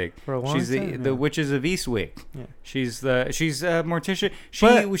Christ's sake. For a long She's time, the Witches of Eastwick. Yeah. She's Morticia.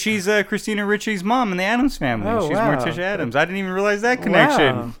 She's Christina Ricci's mom in the Addams Family. Oh, she's wow. Morticia Addams. I didn't even realize that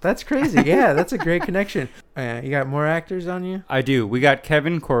connection. Wow, that's crazy. Yeah, that's a great connection. You got more actors on you? I do. We got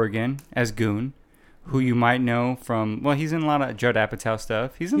Kevin Corrigan as Goon, who you might know from, well, he's in a lot of Judd Apatow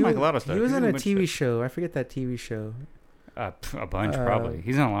stuff. He's in a lot of stuff. He was in a TV show. I forget that TV show. A bunch, probably.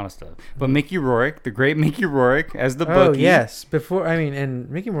 He's in a lot of stuff. But Mickey Rourke, the great Mickey Rourke as the Bookie. Oh, yes. And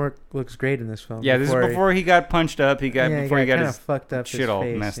Mickey Rourke looks great in this film. Yeah, this is before he got punched up. He got his fucked up, shit all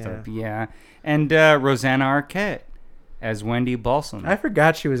messed up. Yeah. And Rosanna Arquette as Wendy Balsam. I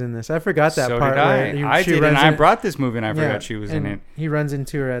forgot she was in this. I forgot that part. So did I. I did, and I brought this movie, and I forgot she was in it. He runs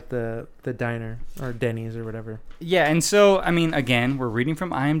into her at the diner, or Denny's, or whatever. Yeah, and so, I mean, again, we're reading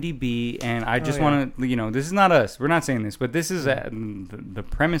from IMDb, and I just want to, this is not us. We're not saying this, but this is the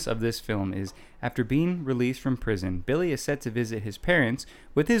premise of this film is, after being released from prison, Billy is set to visit his parents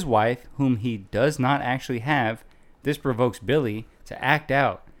with his wife, whom he does not actually have. This provokes Billy to act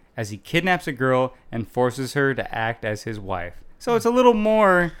out, as he kidnaps a girl and forces her to act as his wife. So it's a little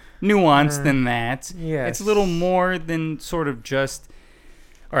more nuanced than that. Yes. It's a little more than sort of just...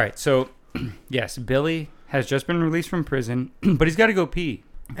 All right, so, yes, Billy has just been released from prison, but he's got to go pee.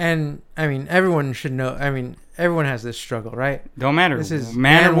 And, I mean, everyone should know... I mean, everyone has this struggle, right? Don't matter. This is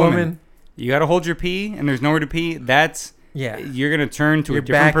man or woman. You got to hold your pee, and there's nowhere to pee. That's... Yeah. You're going to turn to a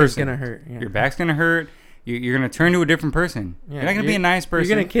different person. Your back is going to hurt. Yeah. Your back's going to hurt. You're going to turn to a different person. Yeah, you're not going to be a nice person.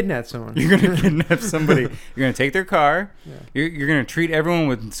 You're going to kidnap someone. You're going to kidnap somebody. You're going to take their car. Yeah. You're going to treat everyone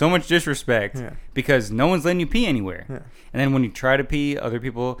with so much disrespect because no one's letting you pee anywhere. Yeah. And then when you try to pee, other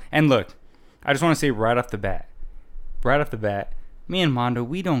people... And look, I just want to say right off the bat, me and Mondo,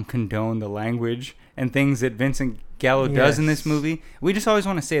 we don't condone the language and things that Vincent Gallo does in this movie. We just always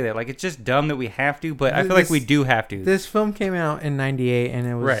want to say that. Like, it's just dumb that we have to, but I feel like we do have to. This film came out in 98, and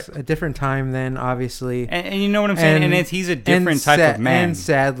it was a different time then, obviously. And you know what I'm saying? And he's a different type of man. And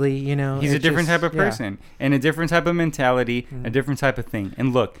sadly, he's a different type of person. And a different type of mentality, a different type of thing.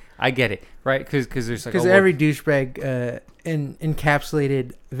 And look, I get it, right? Because there's like... Because every douchebag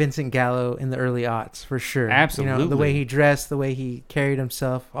encapsulated Vincent Gallo in the early aughts, for sure. Absolutely. The way he dressed, the way he carried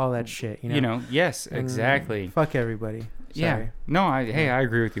himself, all that shit. Yes, exactly. Fuck everybody. Sorry. Yeah. No, I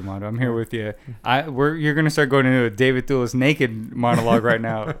agree with you, Mondo. I'm here with you. You're gonna start going into a David Thewlis naked monologue right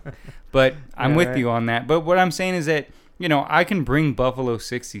now, but I'm with you on that. But what I'm saying is that I can bring Buffalo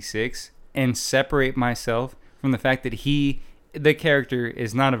 66 and separate myself from the fact that the character,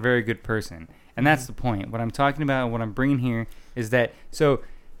 is not a very good person, and that's the point. What I'm talking about, and what I'm bringing here, is that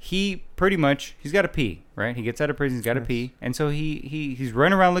he pretty much, he's got to pee, right? He gets out of prison, he's got to pee. And so he's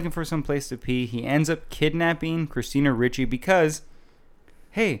running around looking for some place to pee. He ends up kidnapping Christina Ricci because,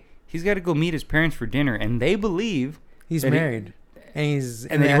 hey, he's got to go meet his parents for dinner. And they believe he's married. And he's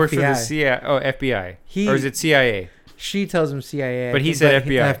in the FBI. Works for the CIA. Oh, FBI. Or is it CIA? She tells him CIA. But he said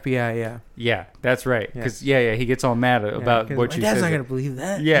FBI. FBI, yeah. Yeah, that's right. Because, he gets all mad about what she says. My dad's not going to believe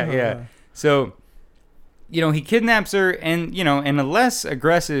that. Yeah. So... he kidnaps her, and, in a less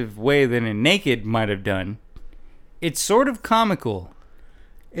aggressive way than a naked might have done. It's sort of comical.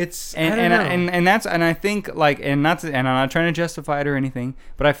 It's and I think I'm not trying to justify it or anything,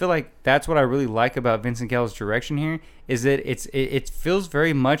 but I feel like that's what I really like about Vincent Gallo's direction here is that it feels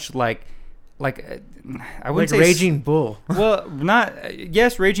very much like I wouldn't say Raging Bull. Well,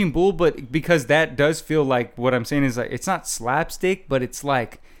 Raging Bull, but because that does feel like what I'm saying is like it's not slapstick, but it's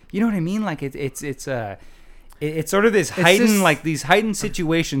like, you know what I mean? Like it's It's sort of this these heightened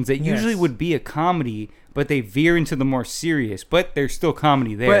situations that usually would be a comedy, but they veer into the more serious, but there's still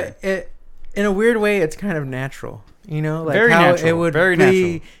comedy there. But in a weird way, it's kind of natural. You know, like very how natural, it would very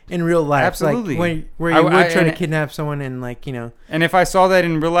be natural. In real life. Absolutely. Like where you would try to kidnap someone and like, you know. And if I saw that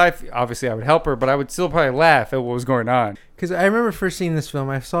in real life, obviously I would help her, but I would still probably laugh at what was going on. Because I remember first seeing this film,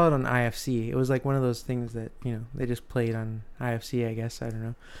 I saw it on IFC. It was like one of those things that, you know, they just played on IFC, I guess. I don't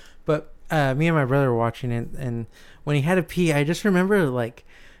know. But me and my brother were watching it, and when he had to pee, I just remember like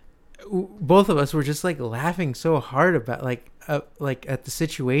both of us were just like laughing so hard about like at the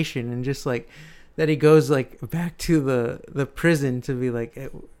situation, and just like that he goes like back to the prison to be like,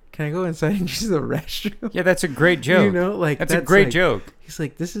 can I go inside and use the restroom? Yeah, that's a great joke. You know, like that's a great like, joke. He's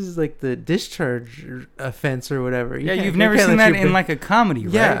like, this is like the discharge offense or whatever. You've never seen that in like a comedy,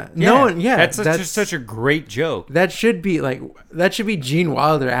 right? Yeah, no one. Yeah, that's just such a great joke. That should be Gene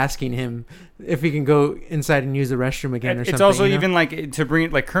Wilder asking him if he can go inside and use the restroom again or something. It's also even like to bring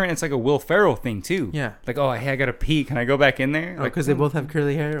it like current. It's like a Will Ferrell thing too. Yeah, like, oh, hey, I gotta pee. Can I go back in there? Because they both have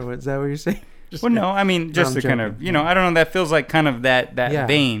curly hair. Or is that what you're saying? Well, no, I mean, just to kind of, you know, I don't know, that feels like kind of that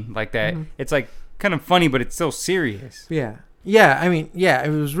vein, like that. Mm-hmm. It's like kind of funny, but it's still serious. Yeah. Yeah, I mean, yeah,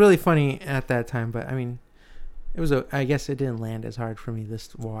 it was really funny at that time, but I mean, I guess it didn't land as hard for me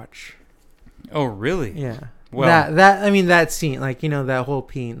this watch. Oh, really? Yeah. Well, that scene, like, you know, that whole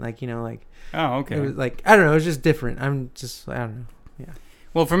peeing, like, you know, like. Oh, okay. It was like, I don't know, it was just different. I don't know. Yeah.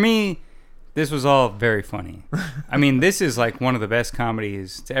 Well, for me, this was all very funny. I mean, this is like one of the best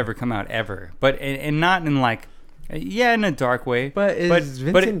comedies to ever come out ever. But and not in like, in a dark way. But is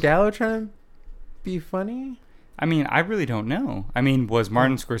Vincent Gallo trying to be funny? I mean, I really don't know. I mean, was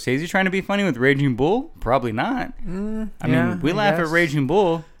Martin Scorsese trying to be funny with Raging Bull? Probably not. I mean, we laugh at Raging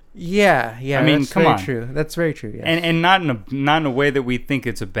Bull. Yeah. I mean, come on. True. That's very true. Yes. And not in a way that we think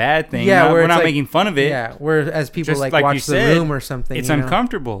it's a bad thing. Yeah, we're not like, making fun of it. Yeah, whereas people like watch The Room or something. It's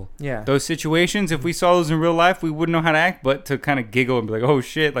uncomfortable. Yeah, those situations. If we saw those in real life, we wouldn't know how to act, but to kind of giggle and be like, "Oh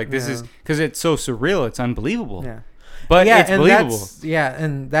shit!" Like this is because it's so surreal. It's unbelievable. Yeah, but it's believable.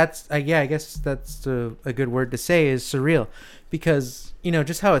 I guess that's a good word to say is surreal, because you know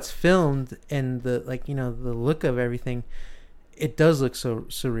just how it's filmed and the the look of everything. It does look so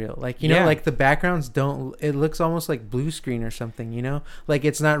surreal. Like, you know, like the backgrounds it looks almost like blue screen or something, you know? Like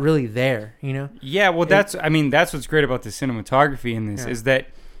it's not really there, you know? Yeah, well, that's what's great about the cinematography in this is that,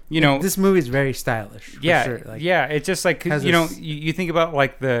 you know. This movie is very stylish. Yeah. For sure. Like, yeah. It's just like, you know, you think about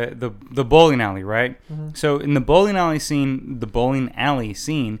like the bowling alley, right? Mm-hmm. So in the bowling alley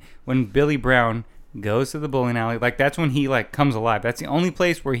scene, when Billy Brown goes to the bowling alley, like that's when he like comes alive. That's the only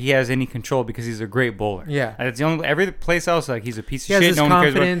place where he has any control because he's a great bowler. Yeah, that's the only. Every place else, like he's a piece of shit. Has no one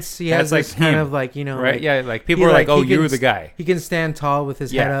cares about. He has this kind of like, you know, right? Like, yeah, like people are like, oh, you're the guy. He can stand tall with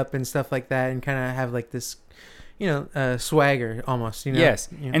his head up and stuff like that, and kind of have like this, you know, swagger almost. You know. Yes,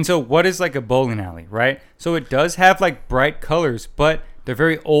 you know? And so what is like a bowling alley, right? So it does have like bright colors, but they're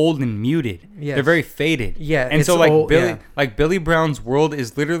very old and muted. Yes. They're very faded. Yeah. And so like Billy Brown's world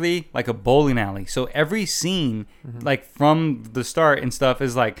is literally like a bowling alley. So every scene, like from the start and stuff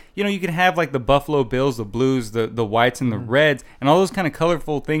is like, you know, you can have like the Buffalo Bills, the blues, the whites and the reds and all those kind of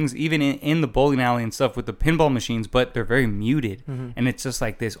colorful things even in the bowling alley and stuff with the pinball machines, but they're very muted. And it's just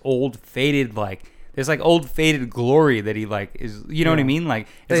like this old faded there's like old faded glory that he like is, you know what I mean? Like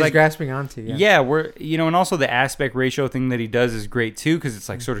it's he's like grasping onto. Yeah, we're, you know, and also the aspect ratio thing that he does is great too, because it's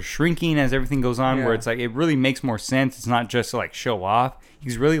like sort of shrinking as everything goes on, where it's like it really makes more sense. It's not just to like show off.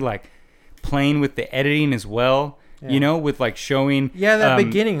 He's really like playing with the editing as well. You know, with like showing that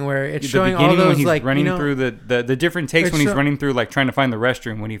beginning where it's showing all those when he's like running you know, through the different takes when he's running through like trying to find the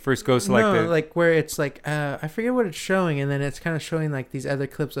restroom when he first goes to like where it's like I forget what it's showing, and then it's kind of showing like these other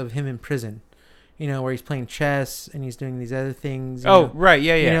clips of him in prison. You know, where he's playing chess and he's doing these other things. Oh, know? Right.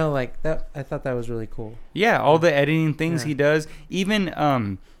 Yeah. You know, like that. I thought that was really cool. Yeah. All the editing things he does.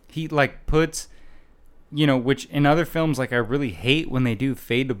 Even he like puts, you know, which in other films, like I really hate when they do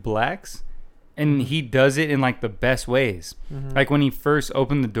fade to blacks. And he does it in like the best ways. Like when he first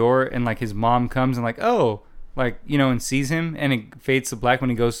opened the door and like his mom comes and like, oh, like, you know, and sees him and it fades to black when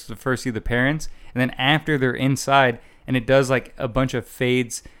he goes to first see the parents. And then after they're inside and it does like a bunch of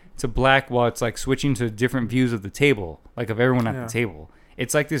fades to black while it's like switching to different views of the table, like of everyone at the table.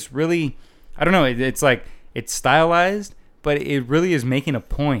 It's like this really, I don't know, it's like it's stylized, but it really is making a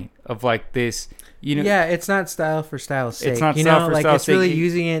point of like this, you know. Yeah, it's not style for style's sake. It's not you style know, for like style's it's sake. really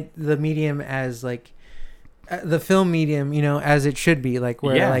using the medium as like the film medium, you know, as it should be. Like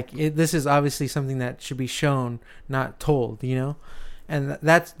where like this is obviously something that should be shown, not told. You know, and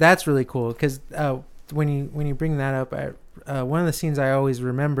that's really cool because when you bring that up, one of the scenes I always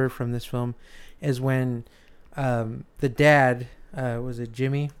remember from this film is when the dad, was it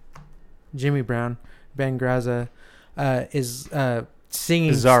Jimmy Brown, Ben Graza, is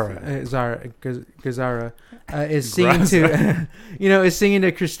singing. Gazzara is singing to, is singing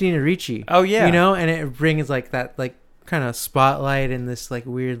to Christina Ricci. Oh yeah, and it brings like that like kind of spotlight and this like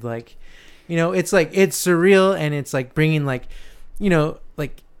weird like, it's like it's surreal and it's like bringing like,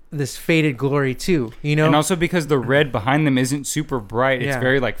 like this faded glory too, and also because the red behind them isn't super bright, it's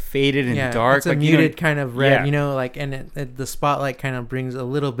very like faded and dark. It's a like, muted kind of red, like, and the spotlight kind of brings a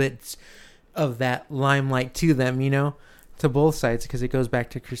little bit of that limelight to them, to both sides, because it goes back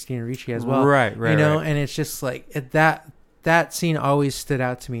to Christina Ricci as well, right, and it's just like that scene always stood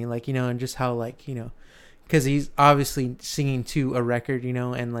out to me, like, and just how like, because he's obviously singing to a record,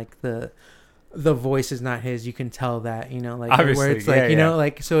 and like the voice is not his, you can tell that, like obviously, where it's like,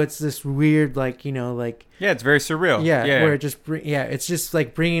 like, so it's this weird, like, like, it's very surreal, where it just it's just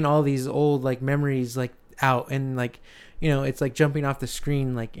like bringing all these old like memories like out, and like, it's like jumping off the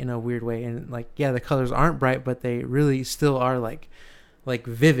screen like in a weird way, and like, the colors aren't bright, but they really still are like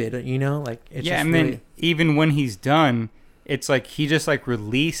vivid, like it's just and really... then even when he's done, it's like he just like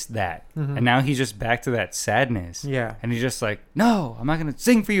released that, and now he's just back to that sadness. And he's just like, no, I'm not gonna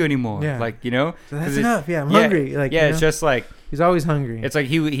sing for you anymore. Like, so that's enough. I'm hungry. Like, it's just like he's always hungry. It's like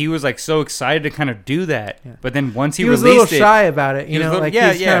he was like so excited to kind of do that, but then once he was released a little shy about it. He's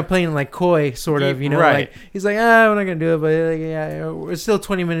kind of playing like coy, sort of. Right. Like he's like, we're not gonna do it, but it's still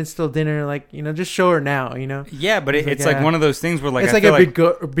 20 minutes, still dinner. Like, just show her now. Yeah, but it's like one of those things where like it's I like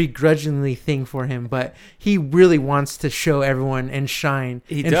a begrudgingly thing for him, but he really wants to show everyone and shine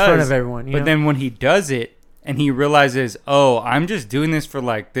front of everyone. But then when he does it and he realizes, oh, I'm just doing this for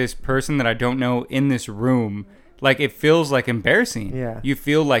like this person that I don't know in this room. Like, it feels like embarrassing. You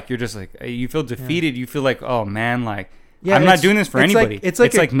feel like you're just like, you feel defeated. You feel like, oh man, like, I'm not doing this for anybody. It's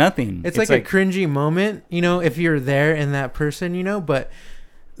like nothing. It's like a cringy moment, if you're there in that person, but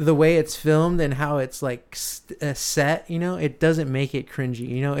the way it's filmed and how it's like set, it doesn't make it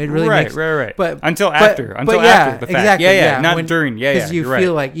cringy. It really makes right. But after the fact. Exactly. Not during. Because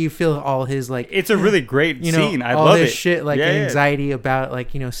you feel all his like. It's a really great scene. I all love this it. Shit like anxiety about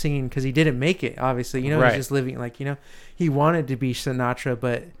like singing, because he didn't make it. Obviously, he's just living like he wanted to be Sinatra,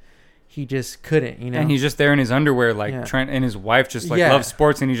 but he just couldn't, And he's just there in his underwear, like trying, and his wife just like loves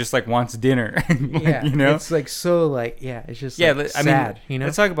sports, and he just like wants dinner. It's like so like it's just like, sad.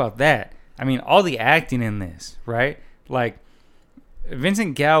 Let's talk about that. I mean, all the acting in this, right? Like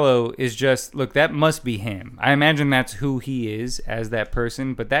Vincent Gallo is just that must be him. I imagine that's who he is as that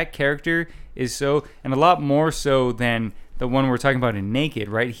person, but that character is so, and a lot more so than the one we're talking about in Naked,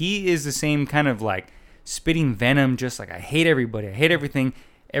 right? He is the same kind of like spitting venom, just like I hate everybody, I hate everything.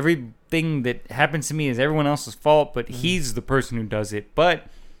 Everything that happens to me is everyone else's fault, but he's the person who does it. But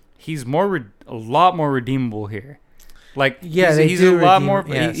he's a lot more redeemable here. Like, he's a lot more.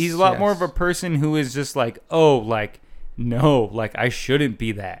 He's a lot more of a person who is just like, oh, like, no, like I shouldn't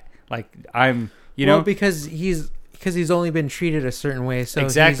be that. Like I'm, because he's only been treated a certain way. So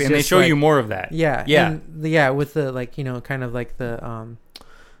exactly, and they show you more of that. With the like kind of like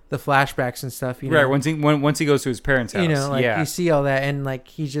the flashbacks and stuff, right? Once he goes to his parents' house, you see all that, and like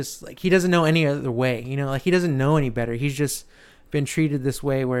he's just like he doesn't know any other way, like he doesn't know any better. He's just been treated this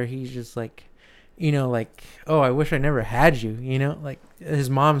way where he's just like, like, oh, I wish I never had you, like his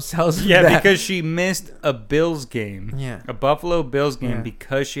mom tells him that. Because she missed a Bills game, a Buffalo Bills game,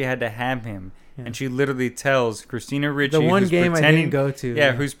 because she had to have him. And she literally tells Christina Ricci, the one game I didn't go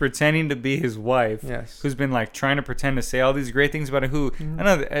to, who's pretending to be his wife, who's been like trying to pretend to say all these great things about who.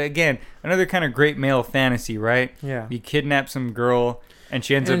 Another kind of great male fantasy, right? You kidnap some girl, and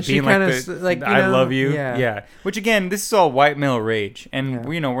she ends up being like I love you, Which again, this is all white male rage, and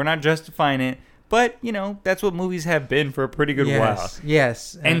we're not justifying it, but that's what movies have been for a pretty good while.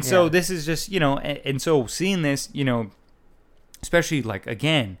 And so this is just and so seeing this, especially like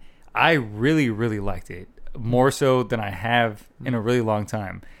again. I really, really liked it, more so than I have in a really long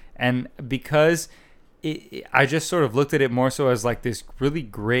time. And because I just sort of looked at it more so as like this really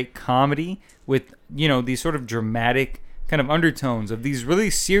great comedy with, these sort of dramatic kind of undertones of these really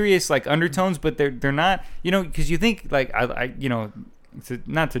serious like undertones, but they're not, because you think like,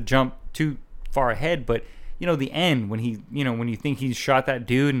 not to jump too far ahead, but the end when he, when you think he shot that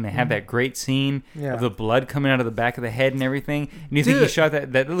dude and they have that great scene of the blood coming out of the back of the head and everything, and you think he shot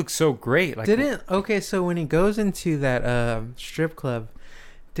that looks so great. Like, so when he goes into that strip club,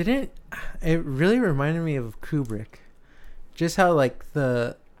 it really reminded me of Kubrick, just how like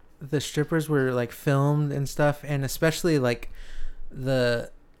the strippers were like filmed and stuff, and especially like the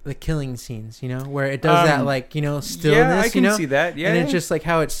the killing scenes, you know, where it does that like, you know, stillness. Yeah, I can you know? see that. Yeah, and yeah. it's just like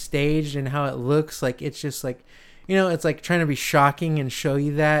how it's staged and how it looks. Like it's just like, you know, it's like trying to be shocking and show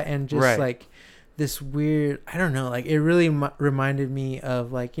you that, and just Right. like this weird, I don't know, like it really reminded me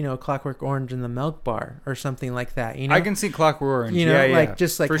of like, you know, Clockwork Orange in the Milk Bar or something like that. You know, I can see Clockwork Orange. you know, yeah, yeah. like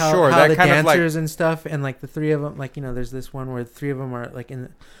just like For how, sure. how That the kind of, like- dancers and stuff, and like the three of them, like, you know, there's this one where the three of them are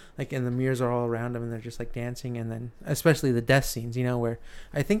like in the mirrors are all around them and they're just like dancing, and then especially the death scenes, you know, where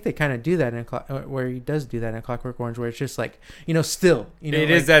I think they kind of do that where he does do that in Clockwork Orange, where it's just like, you know, still, you know, It like,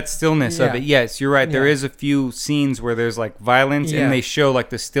 is that stillness of Yeah. it. Yes, you're right. There Yeah. is a few scenes where there's like violence, Yeah. and they show like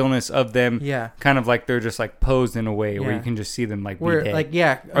the stillness of them, yeah, kind of like they're just like posed in a way where Yeah. you can just see them like be where dead. like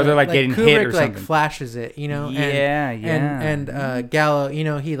yeah, Or they're, like, getting Kubrick, hit or like something. flashes it, you know, yeah, yeah. and Gallo, you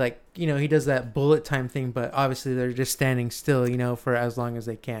know, he like, you know, he does that bullet time thing, but obviously they're just standing still, you know, for as long as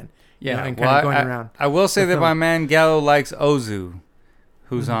they can. yeah. know, and Well, kinda going I, around I will say the that film. my man Gallo likes Ozu,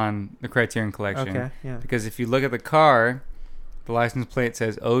 who's Mhm. on the Criterion Collection. Okay, yeah. Because if you look at the car, the license plate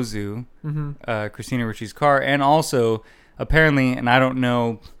says Ozu, Mm-hmm. Christina Ricci's car, and also apparently, and I don't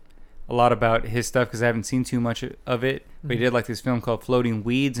know a lot about his stuff because I haven't seen too much of it, but he Mhm. did like this film called Floating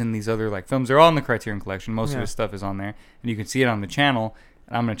Weeds and these other like films. They're all in the Criterion Collection. Most of Yeah. his stuff is on there, and you can see it on the channel.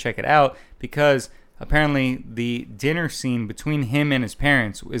 And I'm gonna check it out because apparently the dinner scene between him and his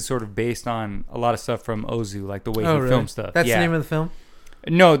parents is sort of based on a lot of stuff from Ozu, like the way Oh, he really? filmed stuff. That's yeah. the name of the film?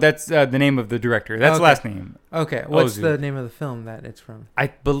 No, that's the name of the director. That's the Okay. last name. Okay. What's Ozu. the name of the film that it's from?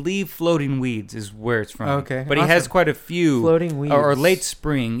 I believe Floating Weeds is where it's from. Okay, But he has awesome. quite a few. Floating Weeds. Or Late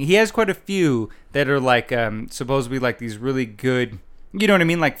Spring. He has quite a few that are like supposed to be like these really good, you know what I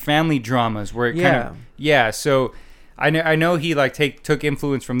mean, like family dramas where it kind Yeah. of So I know he like took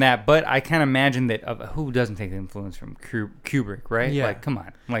influence from that, but I can't imagine that who doesn't take influence from Kubrick, right? Yeah. Like come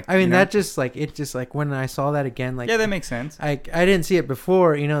on, like I mean, you know? that just like, it just like when I saw that again, like, yeah, that makes sense. I didn't see it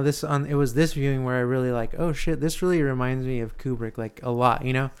before, you know, it was this viewing where I really like, oh shit, this really reminds me of Kubrick like a lot,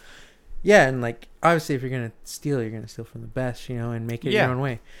 you know? Yeah, and like obviously if you're going to steal, you're going to steal from the best, you know, and make it Yeah. your own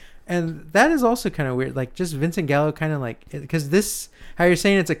way. And that is also kind of weird, like just Vincent Gallo kind of like, because this, how you're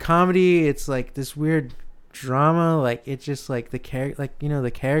saying it's a comedy, it's like this weird drama, like it's just like like, you know,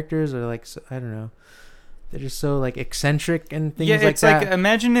 the characters are like, so, I don't know, they're just so like eccentric and things Yeah, like it's that. like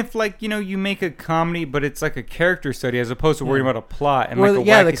imagine if like, you know, you make a comedy, but it's like a character study as opposed to worrying Yeah. about a plot and Well, like a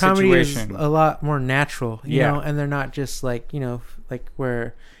yeah, wacky the comedy situation. is a lot more natural, you Yeah. know, and they're not just like, you know, like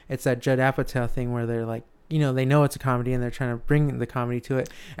where it's that Judd Apatow thing where they're like, you know, they know it's a comedy and they're trying to bring the comedy to it,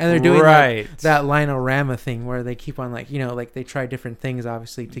 and they're doing right. like that Lionel Rama thing where they keep on like, you know, like they try different things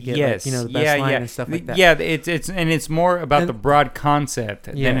obviously to get like, you know, the best line and stuff like that. Yeah, it's more about And- the broad concept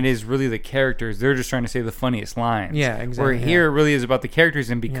Yeah. than it is really the characters. They're just trying to say the funniest lines. Yeah, exactly. Where yeah. here it really is about the characters,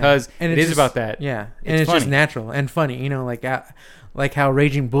 and because And it it's is just- about that. Yeah, it's and it's just funny. natural and funny, you know, like how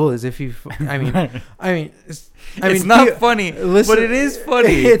Raging Bull is. If you, I mean, It's not you- funny, listen- but it is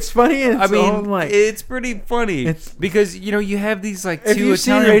funny. It's funny. And I mean, own, like, it's pretty funny It's- because you know you have these like if two you've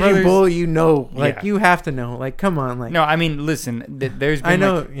seen Italian Raging brothers. Bull, you know, like Yeah. you have to know. Like, come on, like, No, I mean, listen. There's been I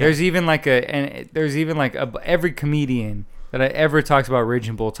know, like, yeah. there's even like every comedian that I ever talks about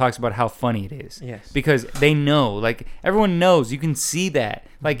Raging Bull talks about how funny it is. yes, Because they know, like everyone knows, you can see that.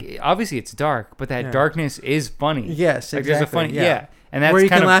 Like obviously it's dark, but that Yeah. darkness is funny. yes, Like exactly. there's a funny, yeah. And that's where you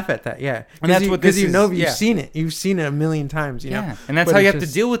kind can of laugh at that, yeah, And that's what because this you know is, you've yeah. seen it. You've seen it a million times, you know. yeah. And that's But how you it's have to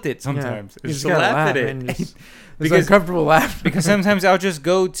just- deal with it sometimes. You Is just to gotta laugh at it. and just, Because- it's uncomfortable laugh. Because sometimes I'll just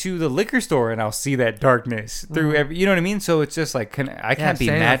go to the liquor store and I'll see that darkness through Mhm. every. You know what I mean? So it's just like I can't be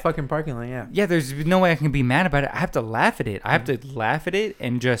staying in the mad. fucking parking lot, yeah. Yeah, there's no way I can be mad about it. I have to laugh at it. I have to laugh at it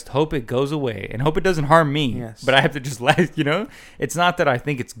and just hope it goes away and hope it doesn't harm me. Yes. But I have to just laugh. You know, it's not that I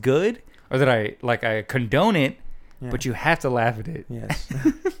think it's good or that I condone it, Yeah. but you have to laugh at it. Yes.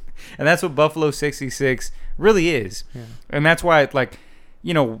 And that's what Buffalo 66 really is. Yeah. And that's why, like,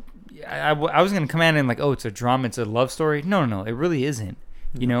 you know, I was gonna come at it and like, oh, it's a drama, it's a love story. No, it really isn't.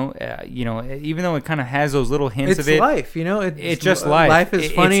 You know, even though it kind of has those little hints It's of it. life, you know. It's just life. Life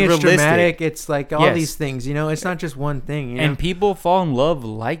is funny. It's realistic. dramatic. It's like all Yes. these things, you know. It's not just one thing, you know. And people fall in love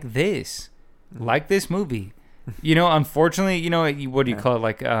like this movie. You know, unfortunately, you know, what do you Yeah. call it?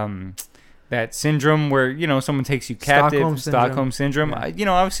 Like that syndrome where, you know, someone takes you captive. Stockholm syndrome. Yeah. You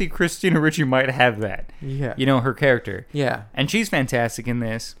know, obviously Christina Ricci might have that. yeah, You know, her character. yeah, And she's fantastic in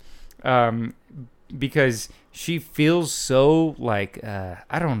this. Because she feels so like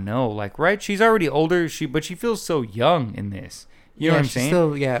I don't know, like, right? She's already older, but she feels so young in this. You know what I'm she's saying?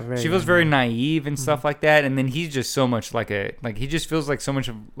 Still, yeah, very She feels young, very yeah. naive and stuff like that, and then he's just so much he just feels like so much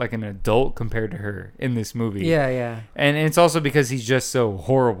of like an adult compared to her in this movie. Yeah. And it's also because he's just so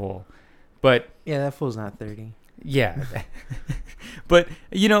horrible. But Yeah, that fool's not 30. Yeah. But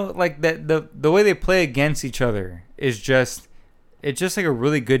you know, like that the way they play against each other is just it's just like a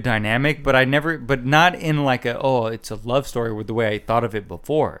really good dynamic, but not in like it's a love story with the way I thought of it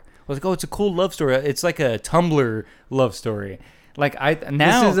before. I was like, it's a cool love story. It's like a Tumblr love story. Like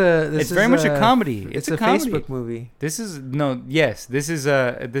it's very much a comedy. It's a comedy. Facebook movie. This is a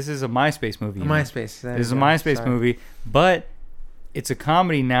MySpace movie. MySpace. This is a MySpace movie, but it's a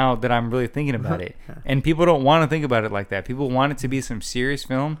comedy now that I'm really thinking about it. And people don't want to think about it like that. People want it to be some serious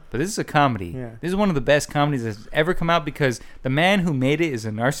film, but this is a comedy. Yeah. This is one of the best comedies that's ever come out because the man who made it is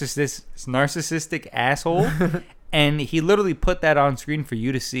a narcissistic asshole, and he literally put that on screen for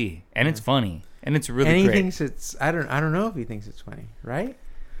you to see, and it's funny, and it's really great. And he thinks it's I don't know if he thinks it's funny, right?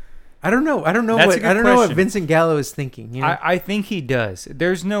 I don't know That's what Vincent Gallo is thinking. You know? I think he does.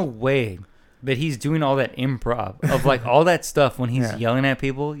 There's no way that he's doing all that improv of like all that stuff when he's yelling at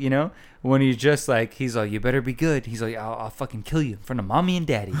people, you know, when he's just like, he's like, you better be good. He's like, I'll fucking kill you in front of mommy and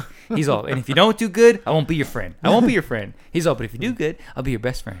daddy. He's all, and if you don't do good, I won't be your friend. I won't be your friend. He's all, but if you do good, I'll be your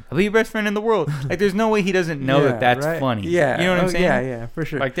best friend. I'll be your best friend in the world. Like, there's no way he doesn't know that that's funny. Yeah. You know what I'm saying? Yeah, for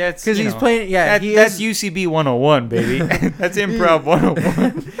sure. Like that's, because he's playing, that's UCB 101, baby. That's improv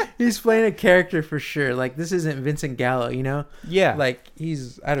 101. He's playing a character for sure. Like, this isn't Vincent Gallo, you know? Yeah. Like,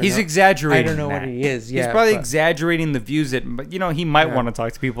 he's exaggerating. I don't know what he is. Yeah. He's probably exaggerating the views but you know, he might want to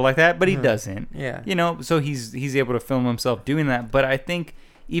talk to people like that, but he doesn't. Yeah. You know, so he's able to film himself doing that. But I think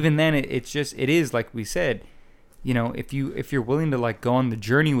even then it is like we said, you know, if you're willing to like go on the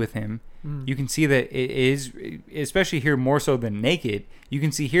journey with him, you can see that it is, especially here more so than Naked, you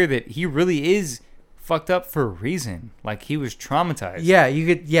can see here that he really is fucked up for a reason. Like, he was traumatized. Yeah, you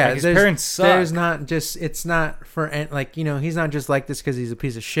could. Yeah, like, his parents suck. There's not just. It's not for like, you know. He's not just like this because he's a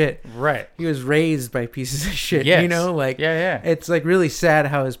piece of shit. Right. He was raised by pieces of shit. Yes. You know, like yeah. It's like really sad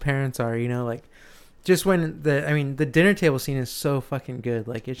how his parents are. You know, like just when the dinner table scene is so fucking good.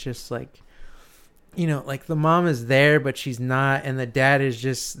 Like, it's just like, you know, like the mom is there but she's not, and the dad is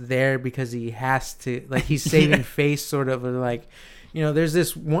just there because he has to. Like, he's saving face, sort of, like. You know, there's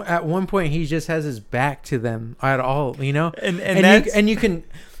this one, at one point he just has his back to them at all, you know, and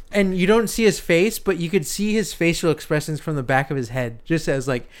you don't see his face, but you could see his facial expressions from the back of his head, just as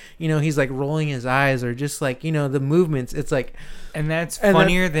like, you know, he's like rolling his eyes or just like, you know, the movements. It's like, and that's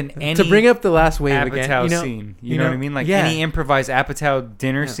funnier than any to bring up the last wave Apatow again, you know, scene. You know what I mean? Like any improvised Apatow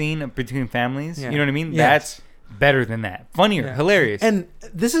dinner scene between families. Yeah. You know what I mean? Yeah. That's better than that. Funnier, hilarious. And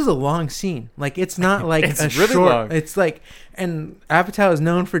this is a long scene. Like, it's not like it's a really short. Long. It's like, and Apatow is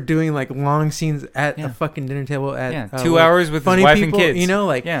known for doing like long scenes at a fucking dinner table at 2 hours with funny his wife people, and kids. You know,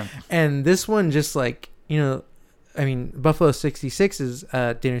 like, and this one just like, you know, I mean, Buffalo 66's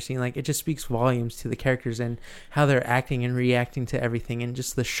dinner scene, like, it just speaks volumes to the characters and how they're acting and reacting to everything, and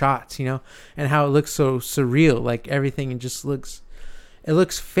just the shots, you know, and how it looks so surreal. Like, everything just looks. It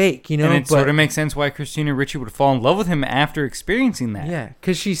looks fake, you know. And it sort of makes sense why Christina Ricci would fall in love with him after experiencing that. Yeah,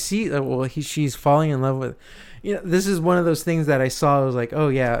 because she's falling in love with. You know, this is one of those things that I saw. I was like, oh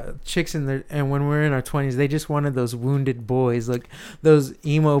yeah, chicks and when we're in our 20s, they just wanted those wounded boys, like those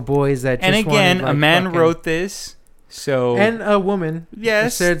emo boys that. And just again, wanted, like, a man wrote this. So and a woman,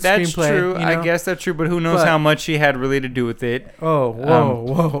 yes, that's true. You know? I guess that's true, but who knows how much she had really to do with it? Oh,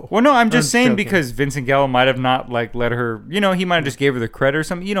 whoa. Well, no, I'm just saying joking. Because Vincent Gallo might have not like let her. You know, he might have just gave her the credit or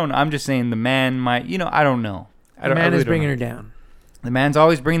something. You don't. I'm just saying the man might. You know, I don't know. The man is bringing her down. The man's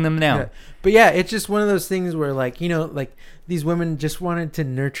always bringing them down. Yeah. But yeah, it's just one of those things where, like, you know, like these women just wanted to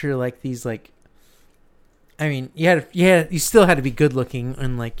nurture like these like. I mean, you still had to be good looking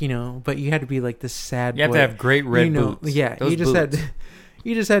and like, you know, but you had to be like this sad. You have to have great red boots. Yeah, those you just boots.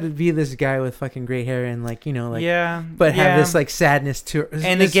 you just had to be this guy with fucking great hair and like, you know, like but have this like sadness to.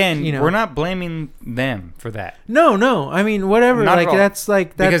 And this, again, you know, we're not blaming them for that. No. I mean, whatever. Not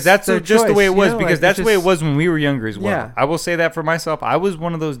like because that's just choice, the way it was. You know? Because like, that's the way it was when we were younger as well. Yeah. I will say that for myself. I was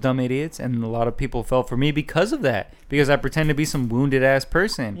one of those dumb idiots, and a lot of people fell for me because of that. Because I pretend to be some wounded ass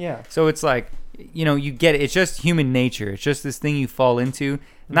person. Yeah. So it's like, you know, you get it. It's just human nature. It's just this thing you fall into.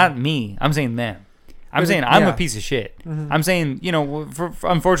 Not me. I'm saying them. I'm saying I'm a piece of shit. Mm-hmm. I'm saying, you know, for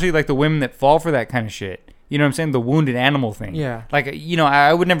unfortunately, like the women that fall for that kind of shit. You know what I'm saying? The wounded animal thing. Yeah. Like, you know,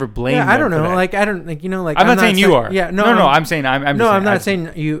 I would never blame them. I don't know. For that. Like, I don't, like, you know, like. I'm not saying you are. Yeah. No, I'm saying I'm no, just I'm not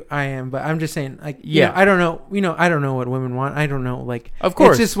saying you, I am, but I'm just saying, like, you know, I don't know. You know, I don't know what women want. I don't know. Like, of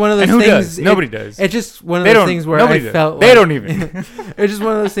course. It's just one of those and who things. Does? Nobody does. It's just one of those things where I felt. They don't even. It's just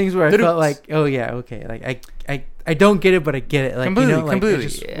one of those things where I felt like, oh, yeah, okay. Like, I don't get it, but I get it. Like, completely, you know, like, completely.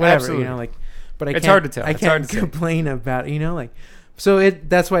 Just whatever, Absolutely. you know, like, but I it's can't, hard to tell. I can't complain about it, you know, like. So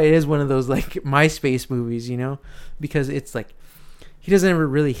that's why it is one of those like MySpace movies, you know, because it's like he doesn't ever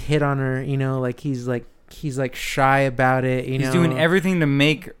really hit on her, you know, like he's like he's like shy about it. He's doing everything to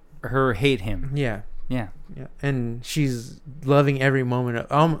make her hate him. Yeah. Yeah. Yeah. And she's loving every moment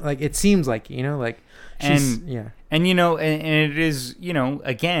of like it seems like, like she's And it is,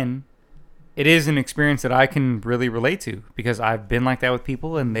 again, it is an experience that I can really relate to because I've been like that with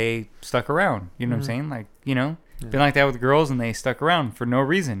people and they stuck around. You know what I'm saying? Like, been like that with girls and they stuck around for no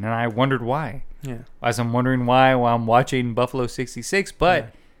reason. And I wondered why. Yeah. As I'm wondering why while I'm watching Buffalo 66.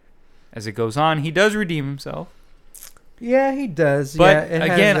 But as it goes on, he does redeem himself. Yeah, he does. But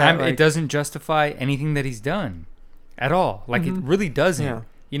again, it doesn't justify anything that he's done at all. Like, it really doesn't.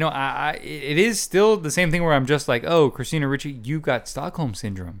 Yeah. It is still the same thing where I'm just like, oh, Christina Ricci, you got Stockholm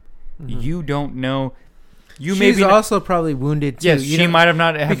Syndrome. You don't know. She's also probably wounded too. Yes, she might have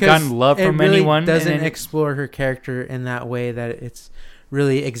not gotten love from anyone. It doesn't explore her character in that way that it's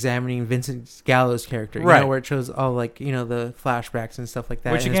really examining Vincent Gallo's character. Right. Where it shows all the flashbacks and stuff like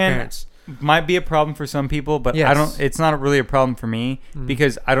that. Which and again, his parents. Might be a problem for some people, but it's not really a problem for me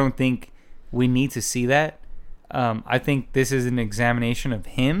because I don't think we need to see that. I think this is an examination of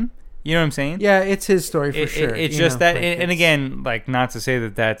him. You know what I'm saying? Yeah, it's his story for sure. It's just that, and again, like, not to say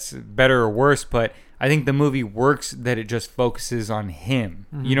that that's better or worse, but I think the movie works that it just focuses on him.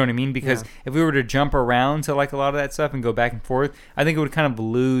 You know what I mean? Because if we were to jump around to like a lot of that stuff and go back and forth, I think it would kind of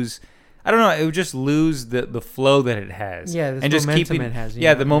lose. I don't know. It would just lose the flow that it has. Yeah, this and just momentum keeping it has.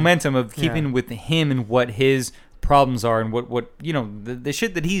 The momentum of keeping with him and what his problems are and what the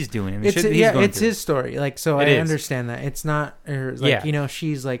shit that he's doing and the shit that he's going through. His story. Like, so I understand that it's not her. Like,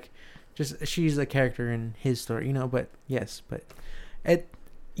 she's like. She's a character in his story, but yes, but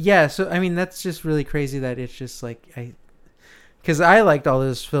so I mean that's just really crazy that it's just like because I liked all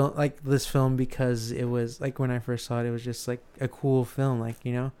this film because it was like when I first saw it, it was just like a cool film,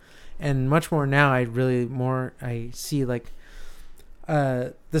 and much more now I see like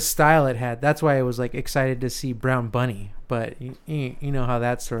the style it had. That's why I was like excited to see Brown Bunny. But you know how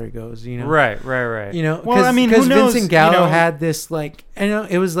that story goes, Right. Well, I mean, because Vincent Gallo had this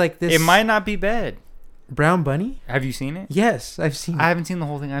it was like this. It might not be bad. Brown Bunny? Have you seen it? Yes, I've seen it. I haven't seen the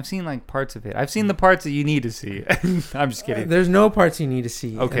whole thing. I've seen like parts of it. I've seen the parts that you need to see. I'm just kidding. There's no parts you need to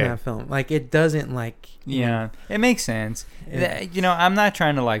see in that film. Like, it doesn't it makes sense. I'm not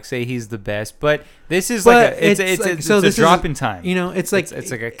trying to like say he's the best, but this is it's a drop in time. It's like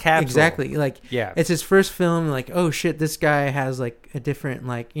it's like a capsule. Exactly. Like, it's his first film. Like, oh shit, this guy has like a different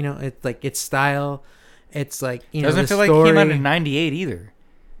it's like its style. It's like doesn't feel like it came out in '98 either.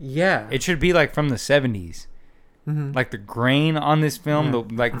 Yeah, it should be like from the 70s. Like the grain on this film,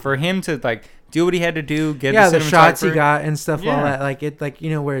 for him to like do what he had to do, get the shots he got and stuff, all that, like it, like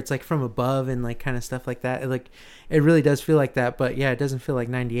where it's like from above and like kind of stuff like that. It really does feel like that, but it doesn't feel like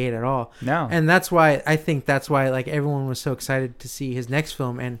 '98 at all. No, and that's why like everyone was so excited to see his next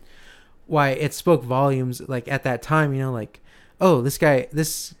film and why it spoke volumes. Like at that time, like. Oh, this guy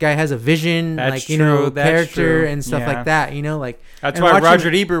has a vision, that's character and stuff like that, That's why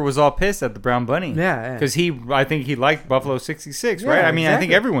Roger Ebert was all pissed at the Brown Bunny. Yeah. Because I think he liked Buffalo 66, right? I mean, exactly. I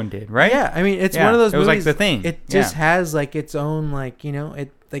think everyone did, right? Yeah, I mean, it's one of those movies. It was like the thing. It just has like its own,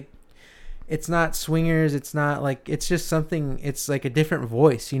 it's not swingers. It's not like, it's just something, it's like a different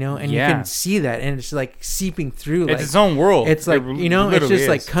voice, and you can see that and it's like seeping through. It's its own world. It's like, it's just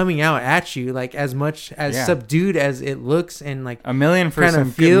like coming out at you, like as much as subdued as it looks and like a million for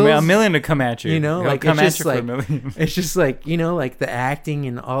some feels, a million to come at you. Like come it's at just you like, for a million. It's just like, like the acting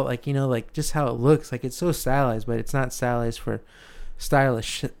and all, like, like just how it looks. Like it's so stylized, but it's not stylized for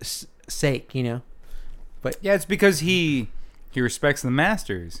stylish sake, But yeah, it's because he respects the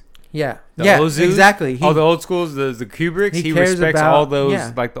masters. Yeah, Ozus, exactly. All the old schools, the Kubricks. He respects all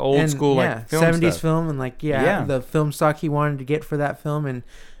those, like the old school, like film 70s stuff. film, and like the film stock he wanted to get for that film, and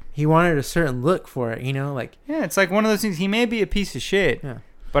he wanted a certain look for it. Like it's like one of those things. He may be a piece of shit,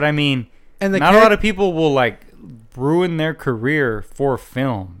 but I mean, and not a lot of people will like ruin their career for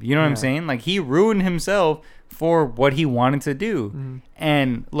film. You know what I'm saying? Like he ruined himself for what he wanted to do. Mm-hmm.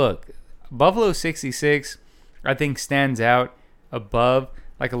 And look, Buffalo 66, I think stands out above.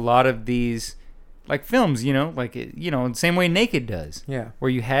 Like a lot of these, like films, like the same way Naked does. Yeah. Where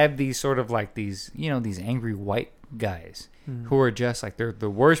you have these sort of like these, these angry white guys who are just like they're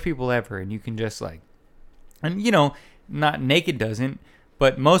the worst people ever, and you can just like, and not Naked doesn't,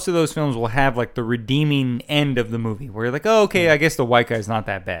 but most of those films will have like the redeeming end of the movie where you're like, oh, okay, I guess the white guy's not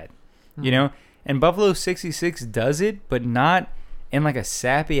that bad, And Buffalo 66 does it, but not in like a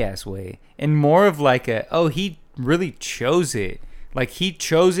sappy ass way, and more of like he really chose it. Like, he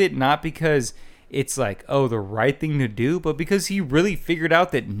chose it not because it's like, the right thing to do, but because he really figured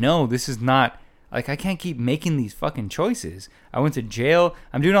out that, no, this is not Like, I can't keep making these fucking choices. I went to jail.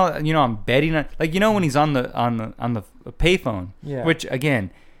 I'm doing all, you know, I'm betting on, like, you know, when he's on the payphone, which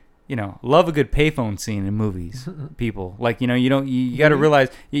again, you know, love a good payphone scene in movies, people. Like, you know, you got to realize,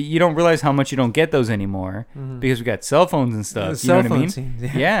 you don't realize how much you don't get those anymore because we got cell phones and stuff. You know what I mean?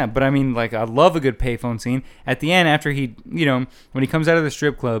 Scenes, yeah, but I mean, like, I love a good payphone scene. At the end, after he, you know, when he comes out of the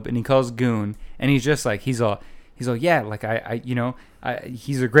strip club and he calls Goon, and he's just like, he's all, yeah, like,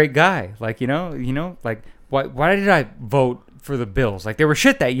 he's a great guy. Like, you know, like, why did I vote for the Bills? Like, they were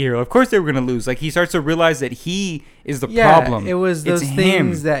shit that year. Of course they were going to lose. Like, he starts to realize that he is the problem. It was those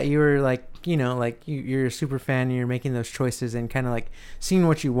things that you were like, you know, like you're a super fan and you're making those choices and kind of like seeing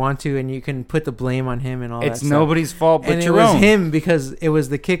what you want to, and you can put the blame on him and all that stuff. It's nobody's fault but your own. And it was him because it was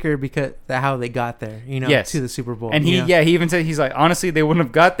the kicker because how they got there, you know, to the Super Bowl. And he even said, he's like, honestly, they wouldn't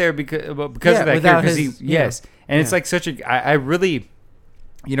have got there because of that kicker. Because it's like such a, I really,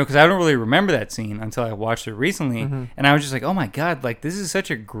 you know, because I don't really remember that scene until I watched it recently. And I was just like, oh my God, like, this is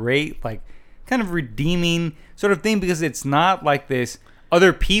such a great, like, kind of redeeming sort of thing, because it's not like this,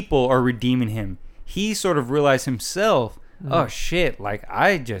 other people are redeeming him. He sort of realized himself, oh shit, like,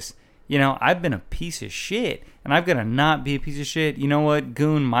 I just, you know, I've been a piece of shit and I've got to not be a piece of shit. You know what,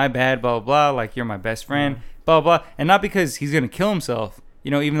 Goon, my bad, blah, blah, blah. Like, you're my best friend, blah, blah. And not because he's going to kill himself,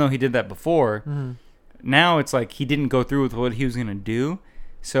 you know, even though he did that before. Now it's like he didn't go through with what he was going to do.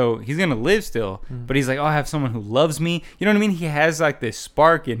 So he's going to live still, but he's like, oh, I have someone who loves me. You know what I mean? He has like this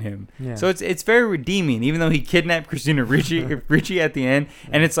spark in him. Yeah. So it's very redeeming, even though he kidnapped Christina Ricci at the end.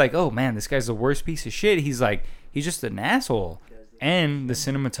 And it's like, oh man, this guy's the worst piece of shit. He's just an asshole. And the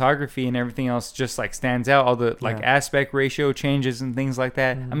cinematography and everything else just like stands out. All the like aspect ratio changes and things like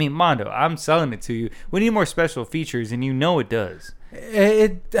that. I mean, Mondo, I'm selling it to you. We need more special features, and you know it does. We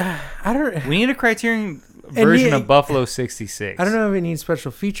need a Criterion version of Buffalo 66. I don't know if it needs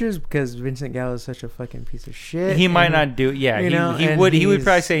special features because Vincent Gallo is such a fucking piece of shit. He might not do it. Yeah, he would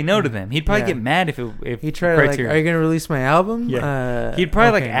probably say no to them. He'd probably get mad if he'd try to like, are you gonna release my album? Yeah. He'd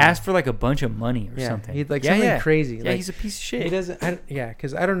probably ask for like a bunch of money or something. He'd like something crazy. Yeah, like, he's a piece of shit. He doesn't.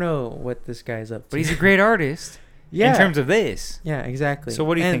 Because I don't know what this guy's up to. But he's a great artist. Yeah. In terms of this. Yeah, exactly. So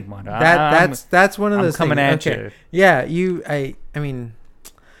what do you think, Mondo? That's one of those coming things. At you. Yeah,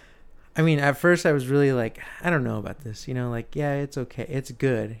 I mean, at first I was really like, I don't know about this, you know, like, yeah, it's okay. It's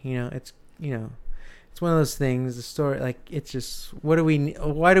good. You know, it's one of those things, the story, like, it's just, why do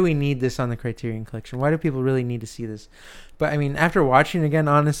we need this on the Criterion Collection? Why do people really need to see this? But I mean, after watching it again,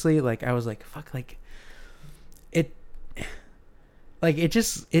 honestly, like, I was like, fuck, like, it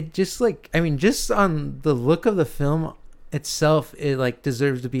just like, I mean, just on the look of the film itself, it like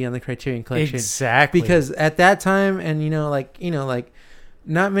deserves to be on the Criterion Collection. Exactly. Because at that time, and like,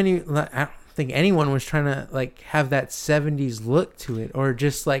 not many, I don't think anyone was trying to like have that 70s look to it, or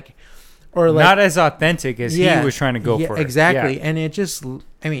just like, or like, not as authentic as he was trying to go for it. Exactly. Yeah. And it just,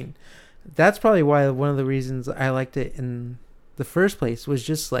 I mean, that's probably why one of the reasons I liked it in the first place was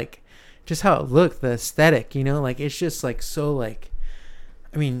just like, just how it looked, the aesthetic, you know, like, it's just like, so like,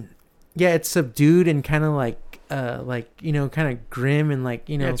 I mean, yeah, it's subdued and kind of like, you know, kind of grim and like,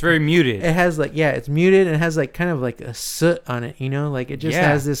 you know, it's very muted. It has like, it's muted and it has like kind of like a soot on it, you know, like it just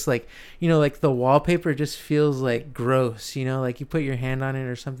has this like, you know, like the wallpaper just feels like gross, you know, like you put your hand on it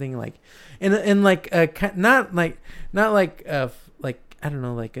or something, like, and like not like I don't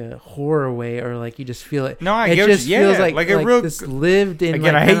know, like a horror way, or like you just feel it. No, I it get just feels like a real this lived in.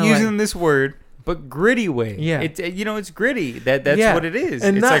 Again, like, I hate using this word, but gritty way. Yeah, it's gritty. That's what it is.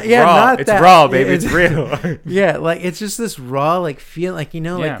 And it's not, like raw. It's raw, baby. It's real. Yeah, like it's just this raw, like feel, like, you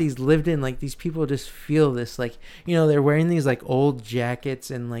know, like these lived in, like these people just feel this, like, you know, they're wearing these like old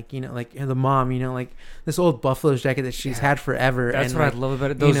jackets and like, you know, like the mom, you know, like this old Buffalo's jacket that she's had forever. That's and what like, I love about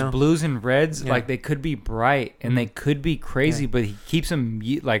it. Those blues and reds, like they could be bright and they could be crazy, but he keeps them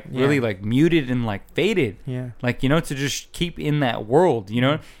like really like muted and like faded. Yeah, like, you know, to just keep in that world. You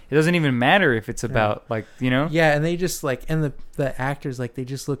know, it doesn't even matter if it's about like, you know. Yeah, and they just like, and the actors, like, they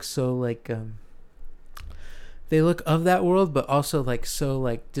just look so like they look of that world, but also like so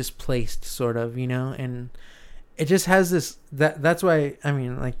like displaced, sort of, you know. And it just has this, that's why, I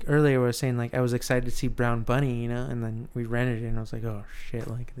mean, like earlier I was saying, like, I was excited to see Brown Bunny, you know, and then we rented it and I was like, oh shit,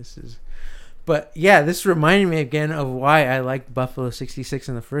 like this is, but yeah, this reminded me again of why I liked Buffalo 66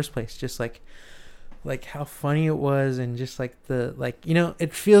 in the first place. Just like how funny it was, and just like the, like, you know,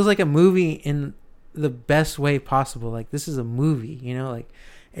 it feels like a movie in the best way possible. Like, this is a movie, you know, like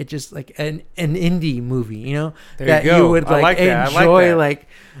it just like an indie movie, you know, that you would like enjoy, like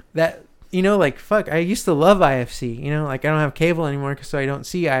that, you know, like, fuck, I used to love IFC, you know, like I don't have cable anymore so I don't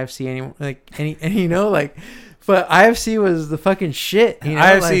see IFC anymore, like any, you know, like, But IFC was the fucking shit. You know?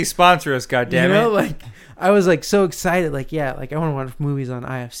 IFC sponsor us, goddammit. You know, like I was like so excited, like yeah, like I want to watch movies on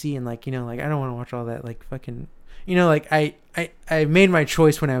IFC, and like, you know, like I don't want to watch all that like fucking, you know, like I made my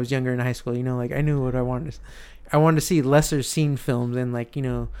choice when I was younger in high school. You know, like I knew what I wanted. I wanted to see lesser seen films and like, you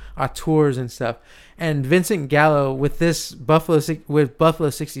know, auteurs and stuff. And Vincent Gallo with this Buffalo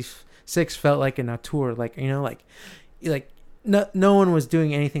 66 felt like an auteur, like, you know, like no one was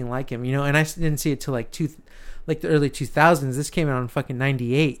doing anything like him, you know. And I didn't see it till like the early 2000s. This came out in fucking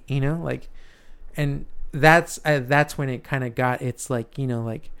 98, you know, like, and that's when it kind of got its like, you know,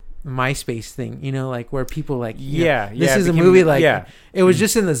 like MySpace thing, you know, like where people like, this is a movie, like it was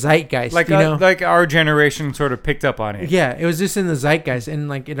just in the zeitgeist, like, you know, like our generation sort of picked up on it. Yeah, it was just in the zeitgeist, and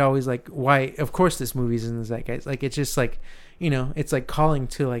like it always like, why? Of course, this movie's in the zeitgeist. Like it's just like, you know, it's like calling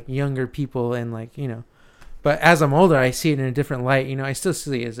to like younger people, and like, you know. But as I'm older, I see it in a different light. You know, I still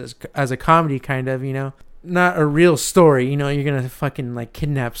see it as a comedy, kind of, you know, not a real story. You know, you're gonna fucking like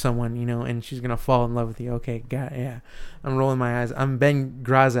kidnap someone, you know, and she's gonna fall in love with you. Okay, God, yeah, I'm rolling my eyes. I'm Ben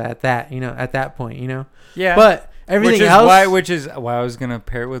Graza at that, you know, at that point, you know. Yeah. But everything else, which is why I was gonna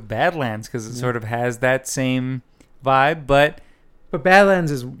pair it with Badlands, because it sort of has that same vibe, but Badlands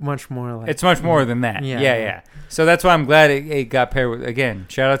is much more like, it's much more than that. Yeah. So that's why I'm glad it got paired with, again,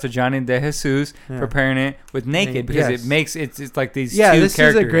 shout out to Johnny DeJesus for pairing it with Naked, because it makes it's like these two characters. Yeah,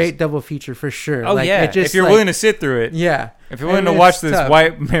 this is a great double feature for sure. Oh, like, yeah. If you're willing to sit through it. Yeah. If you're willing to watch this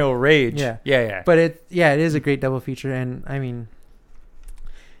white male rage. Yeah. But it is a great double feature, and I mean,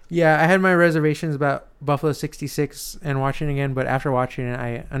 yeah, I had my reservations about Buffalo 66 and watching it again, but after watching it,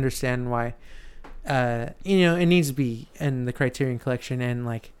 I understand why, you know, it needs to be in the Criterion Collection, and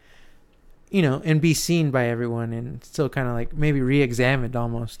like, you know, and be seen by everyone, and still kind of like maybe re-examined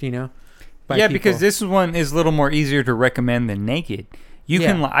almost, you know. Yeah, people. Because this one is a little more easier to recommend than Naked.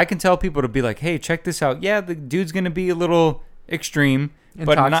 I can tell people to be like, hey, check this out. Yeah, the dude's gonna be a little extreme, and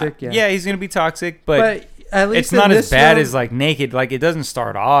but toxic. Yeah, he's gonna be toxic, but at least it's not as bad as like Naked. Like it doesn't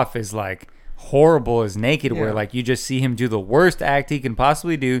start off as like horrible as Naked, where like you just see him do the worst act he can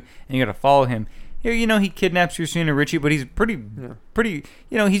possibly do, and you gotta follow him. Here, you know, he kidnaps Christina Ricci, but he's pretty,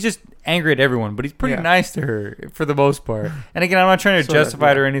 you know, he's just angry at everyone, but he's pretty nice to her for the most part. And again, I'm not trying to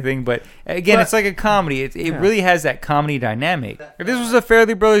justify it or anything, but again, it's like a comedy. It really has that comedy dynamic. If this was a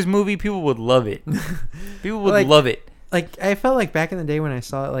Farrelly Brothers movie, people would love it. People would love it. Like, I felt like back in the day when I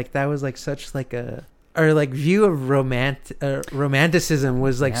saw it, like that was like such like a, or like view of romanticism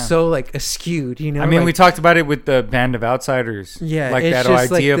was like so like askewed, you know. I mean, like, we talked about it with the Band of Outsiders. Yeah, like that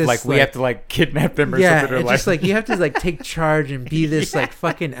idea of like we have to like kidnap them or something. Or it's just like you have to like take charge and be this like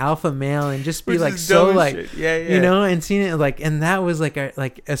fucking alpha male and just be like so like you know, and seeing it like, and that was like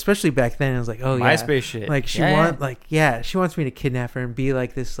especially back then it was like, oh MySpace shit. Like she she wants me to kidnap her and be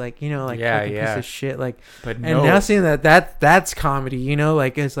like this like, you know, like fucking piece of shit, like. But and now seeing that's comedy, you know,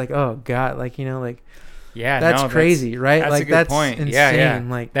 like it's like, oh God, like, you know, like. Yeah, that's crazy, right? That's like a good point. Insane. Yeah.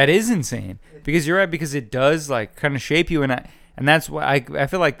 Like that is insane, because you're right, because it does like kind of shape you, and that's why I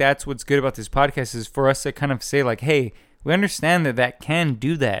feel like that's what's good about this podcast, is for us to kind of say like, hey, we understand that can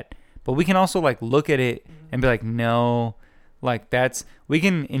do that, but we can also like look at it and be like, no, like we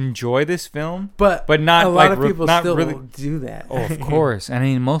can enjoy this film, but not a lot like of people not still really do that. Oh, of course. I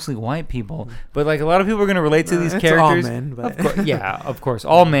mean, mostly white people, but like a lot of people are going to relate to these characters. All men, but. Of course,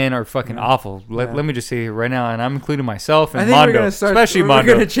 all men are fucking awful. Let me just say right now, and I'm including myself and I think Mondo, especially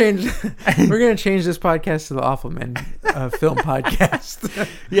Mondo. We're gonna change this podcast to the Awful Men film podcast.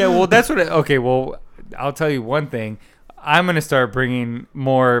 Yeah, well, that's what. Okay, well, I'll tell you one thing. I'm going to start bringing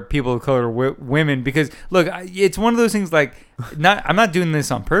more people of color, women, because look, it's one of those things like, I'm not doing this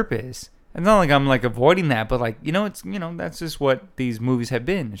on purpose. It's not like I'm like avoiding that, but like, you know, it's, you know, that's just what these movies have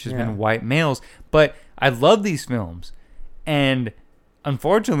been. It's just been white males, but I love these films, and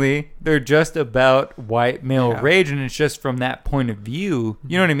unfortunately they're just about white male rage, and it's just from that point of view,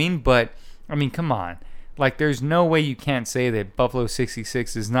 you know what I mean? But I mean, come on, like there's no way you can't say that Buffalo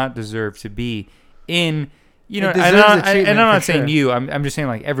 66 does not deserve to be in. You know, and I'm not saying you. I'm just saying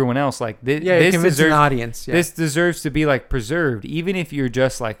like everyone else. Like this deserves an audience. Yeah. This deserves to be like preserved, even if you're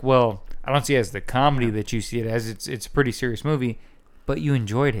just like, well, I don't see it as the comedy that you see it as. It's a pretty serious movie, but you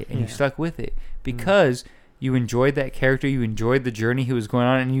enjoyed it and you stuck with it because you enjoyed that character. You enjoyed the journey he was going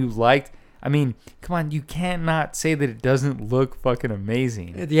on, and you liked. I mean, come on, you can't not say that it doesn't look fucking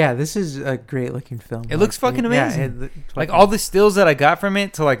amazing. Yeah, this is a great looking film. It looks fucking amazing. Like all the stills that I got from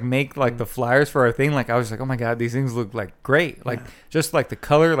it to like make like the flyers for our thing, like I was like, oh my God, these things look like great. Like just like the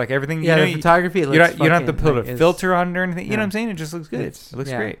color, like everything. Yeah, you know, the photography. You don't have to put a filter on it or anything. You know what I'm saying? It just looks good. It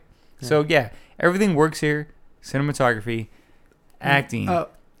looks great. So yeah, everything works here. Cinematography, acting.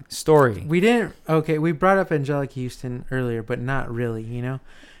 story. We brought up Angelica Houston earlier, but not really, you know?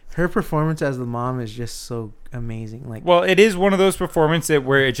 Her performance as the mom is just so amazing. Like, well, it is one of those performances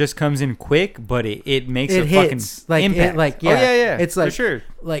where it just comes in quick, but it makes a fucking impact. Yeah. It's like, for sure.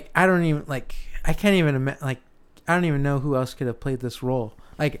 Like, I don't even, like, I can't even, like, I don't even know who else could have played this role.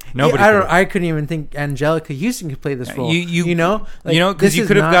 Like, nobody. I couldn't even think Angelica Houston could play this role. You know, like, because you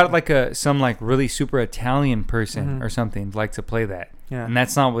could have got like some like really super Italian person or something like to play that. Yeah, and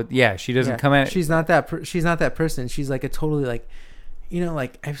that's not what. Yeah, she doesn't come at. She's not that. She's not that person. She's like a totally like, you know,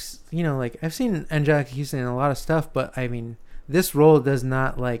 like I've seen Angelica Houston in a lot of stuff, but I mean, this role does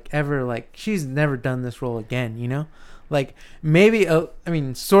not like ever like she's never done this role again. You know. Like maybe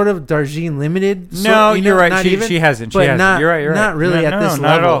sort of Darjeeling Limited. No, you're right. She hasn't. You're right. You're not really at this level.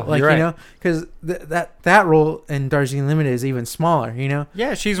 Not at all. Like, right. You know, because that role in Darjeeling Limited is even smaller. You know.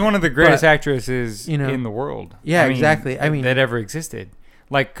 Yeah, she's one of the greatest actresses in the world. Yeah, exactly. I mean, that ever existed.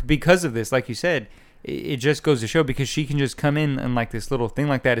 Like because of this, like you said, it just goes to show because she can just come in and like this little thing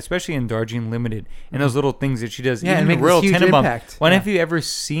like that, especially in Darjeeling Limited, and those little things that she does. Yeah, even and Royal Tenenbaums. When have you ever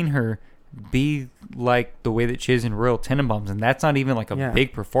seen her be like the way that she is in Royal Tenenbaums? And that's not even like a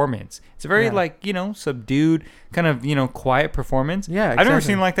big performance. It's a very like, you know, subdued kind of, you know, quiet performance. Yeah, exactly. I've never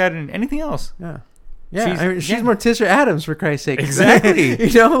seen like that in anything else. Yeah, she's Morticia Addams, for Christ's sake. Exactly.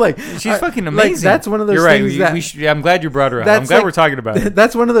 You know, like she's fucking amazing. Like, that's one of those things. You're right. I'm glad you brought her up. I'm glad we're talking about it.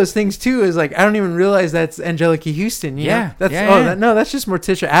 That's one of those things too. Is like I don't even realize that's Angelica Houston. You know? That's just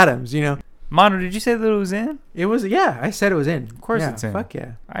Morticia Addams. You know. Mono, did you say that it was in? It was. Yeah, I said it was in. Of course, it's in. Fuck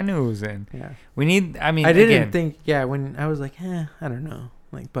yeah. I knew it was in. Yeah. We need. I mean, I didn't think. Yeah, when I was like, I don't know.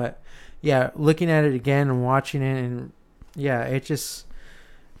 Like, but yeah, looking at it again and watching it, and yeah, it just.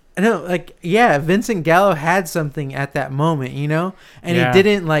 I know, like, yeah, Vincent Gallo had something at that moment, you know, and he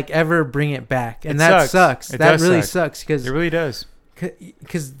didn't like ever bring it back, and that sucks. That really sucks because it really does.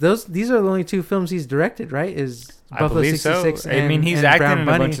 Because these are the only two films he's directed, right? Is Buffalo 66? So. I mean, he's acting in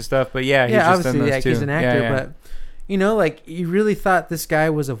a bunch of stuff, but he's just done those two. He's an actor, but you know, like you really thought this guy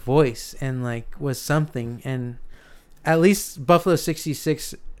was a voice and like was something, and at least Buffalo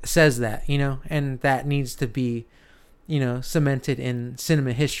 66 says that, you know, and that needs to be, you know, cemented in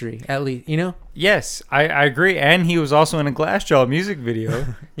cinema history, at least, you know? Yes, I agree. And he was also in a Glassjaw music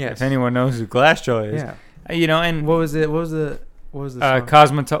video. Yes. If anyone knows who Glassjaw is. Yeah. You know, and what was the song?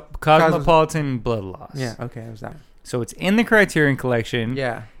 Cosmopolitan Blood Loss. Yeah, okay, it was that. So it's in the Criterion Collection.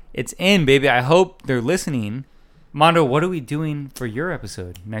 Yeah. It's in, baby. I hope they're listening. Mondo, what are we doing for your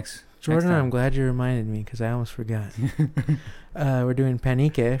episode next? Jordan, I'm glad you reminded me because I almost forgot. We're doing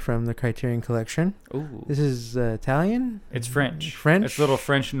Panique from the Criterion Collection. Ooh. This is Italian? It's French. French? It's a little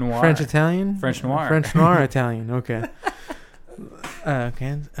French noir. French-Italian? French noir. French noir Italian, okay.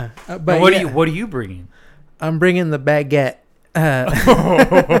 But what are you bringing? I'm bringing the baguette.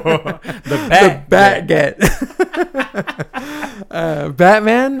 The baguette.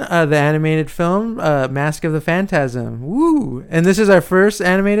 Batman, the animated film, Mask of the Phantasm. Woo! And this is our first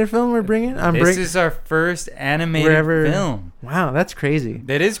animated film we're bringing. This is our first animated film. Wow, that's crazy.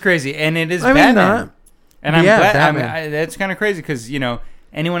 That is crazy, and it is Batman. Not. And I'm glad. Batman. That's kind of crazy because, you know,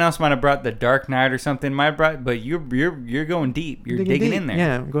 anyone else might have brought The Dark Knight or something. But you're going deep. You're digging in there.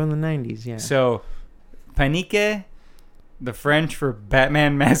 Yeah, I'm going the 90s. Yeah. So, Panique. The French for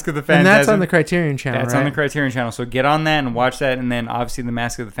Batman Mask of the Phantasm. And that's on the Criterion Channel, That's right? on the Criterion Channel. So get on that and watch that. And then obviously the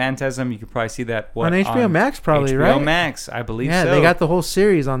Mask of the Phantasm, you could probably see that on HBO Max probably, right? HBO Max, I believe so. Yeah, they got the whole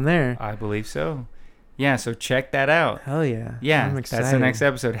series on there. I believe so. Yeah, so check that out. Hell yeah. Yeah, I'm excited. That's the next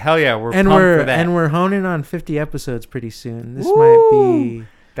episode. Hell yeah, we're pumped for that. And we're honing on 50 episodes pretty soon. This might be...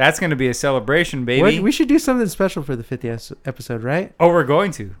 That's going to be a celebration, baby. We should do something special for the 50th episode, right? Oh, we're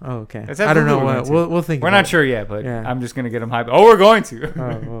going to. Oh, okay. I don't know what. We'll think. We're not sure yet, but I'm just going to get them hyped. Oh, we're going to.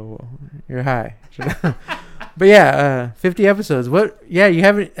 Whoa. You're high. But yeah, 50 episodes. What? Yeah, you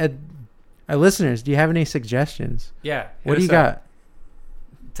haven't... listeners, do you have any suggestions? Yeah. What do you got?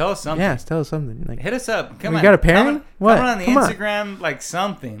 Tell us something. Yes, tell us something. Like, hit us up. Come on. You got a pairing? What? Come on the Instagram, like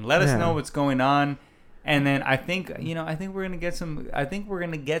something. Let us know what's going on. And then I think we're gonna get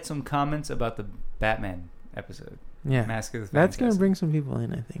some comments about the Batman episode. Yeah, Mask of the Phantasm. That's gonna bring some people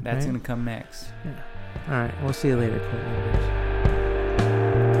in. I think that's gonna come next. Yeah. All right, we'll see you later.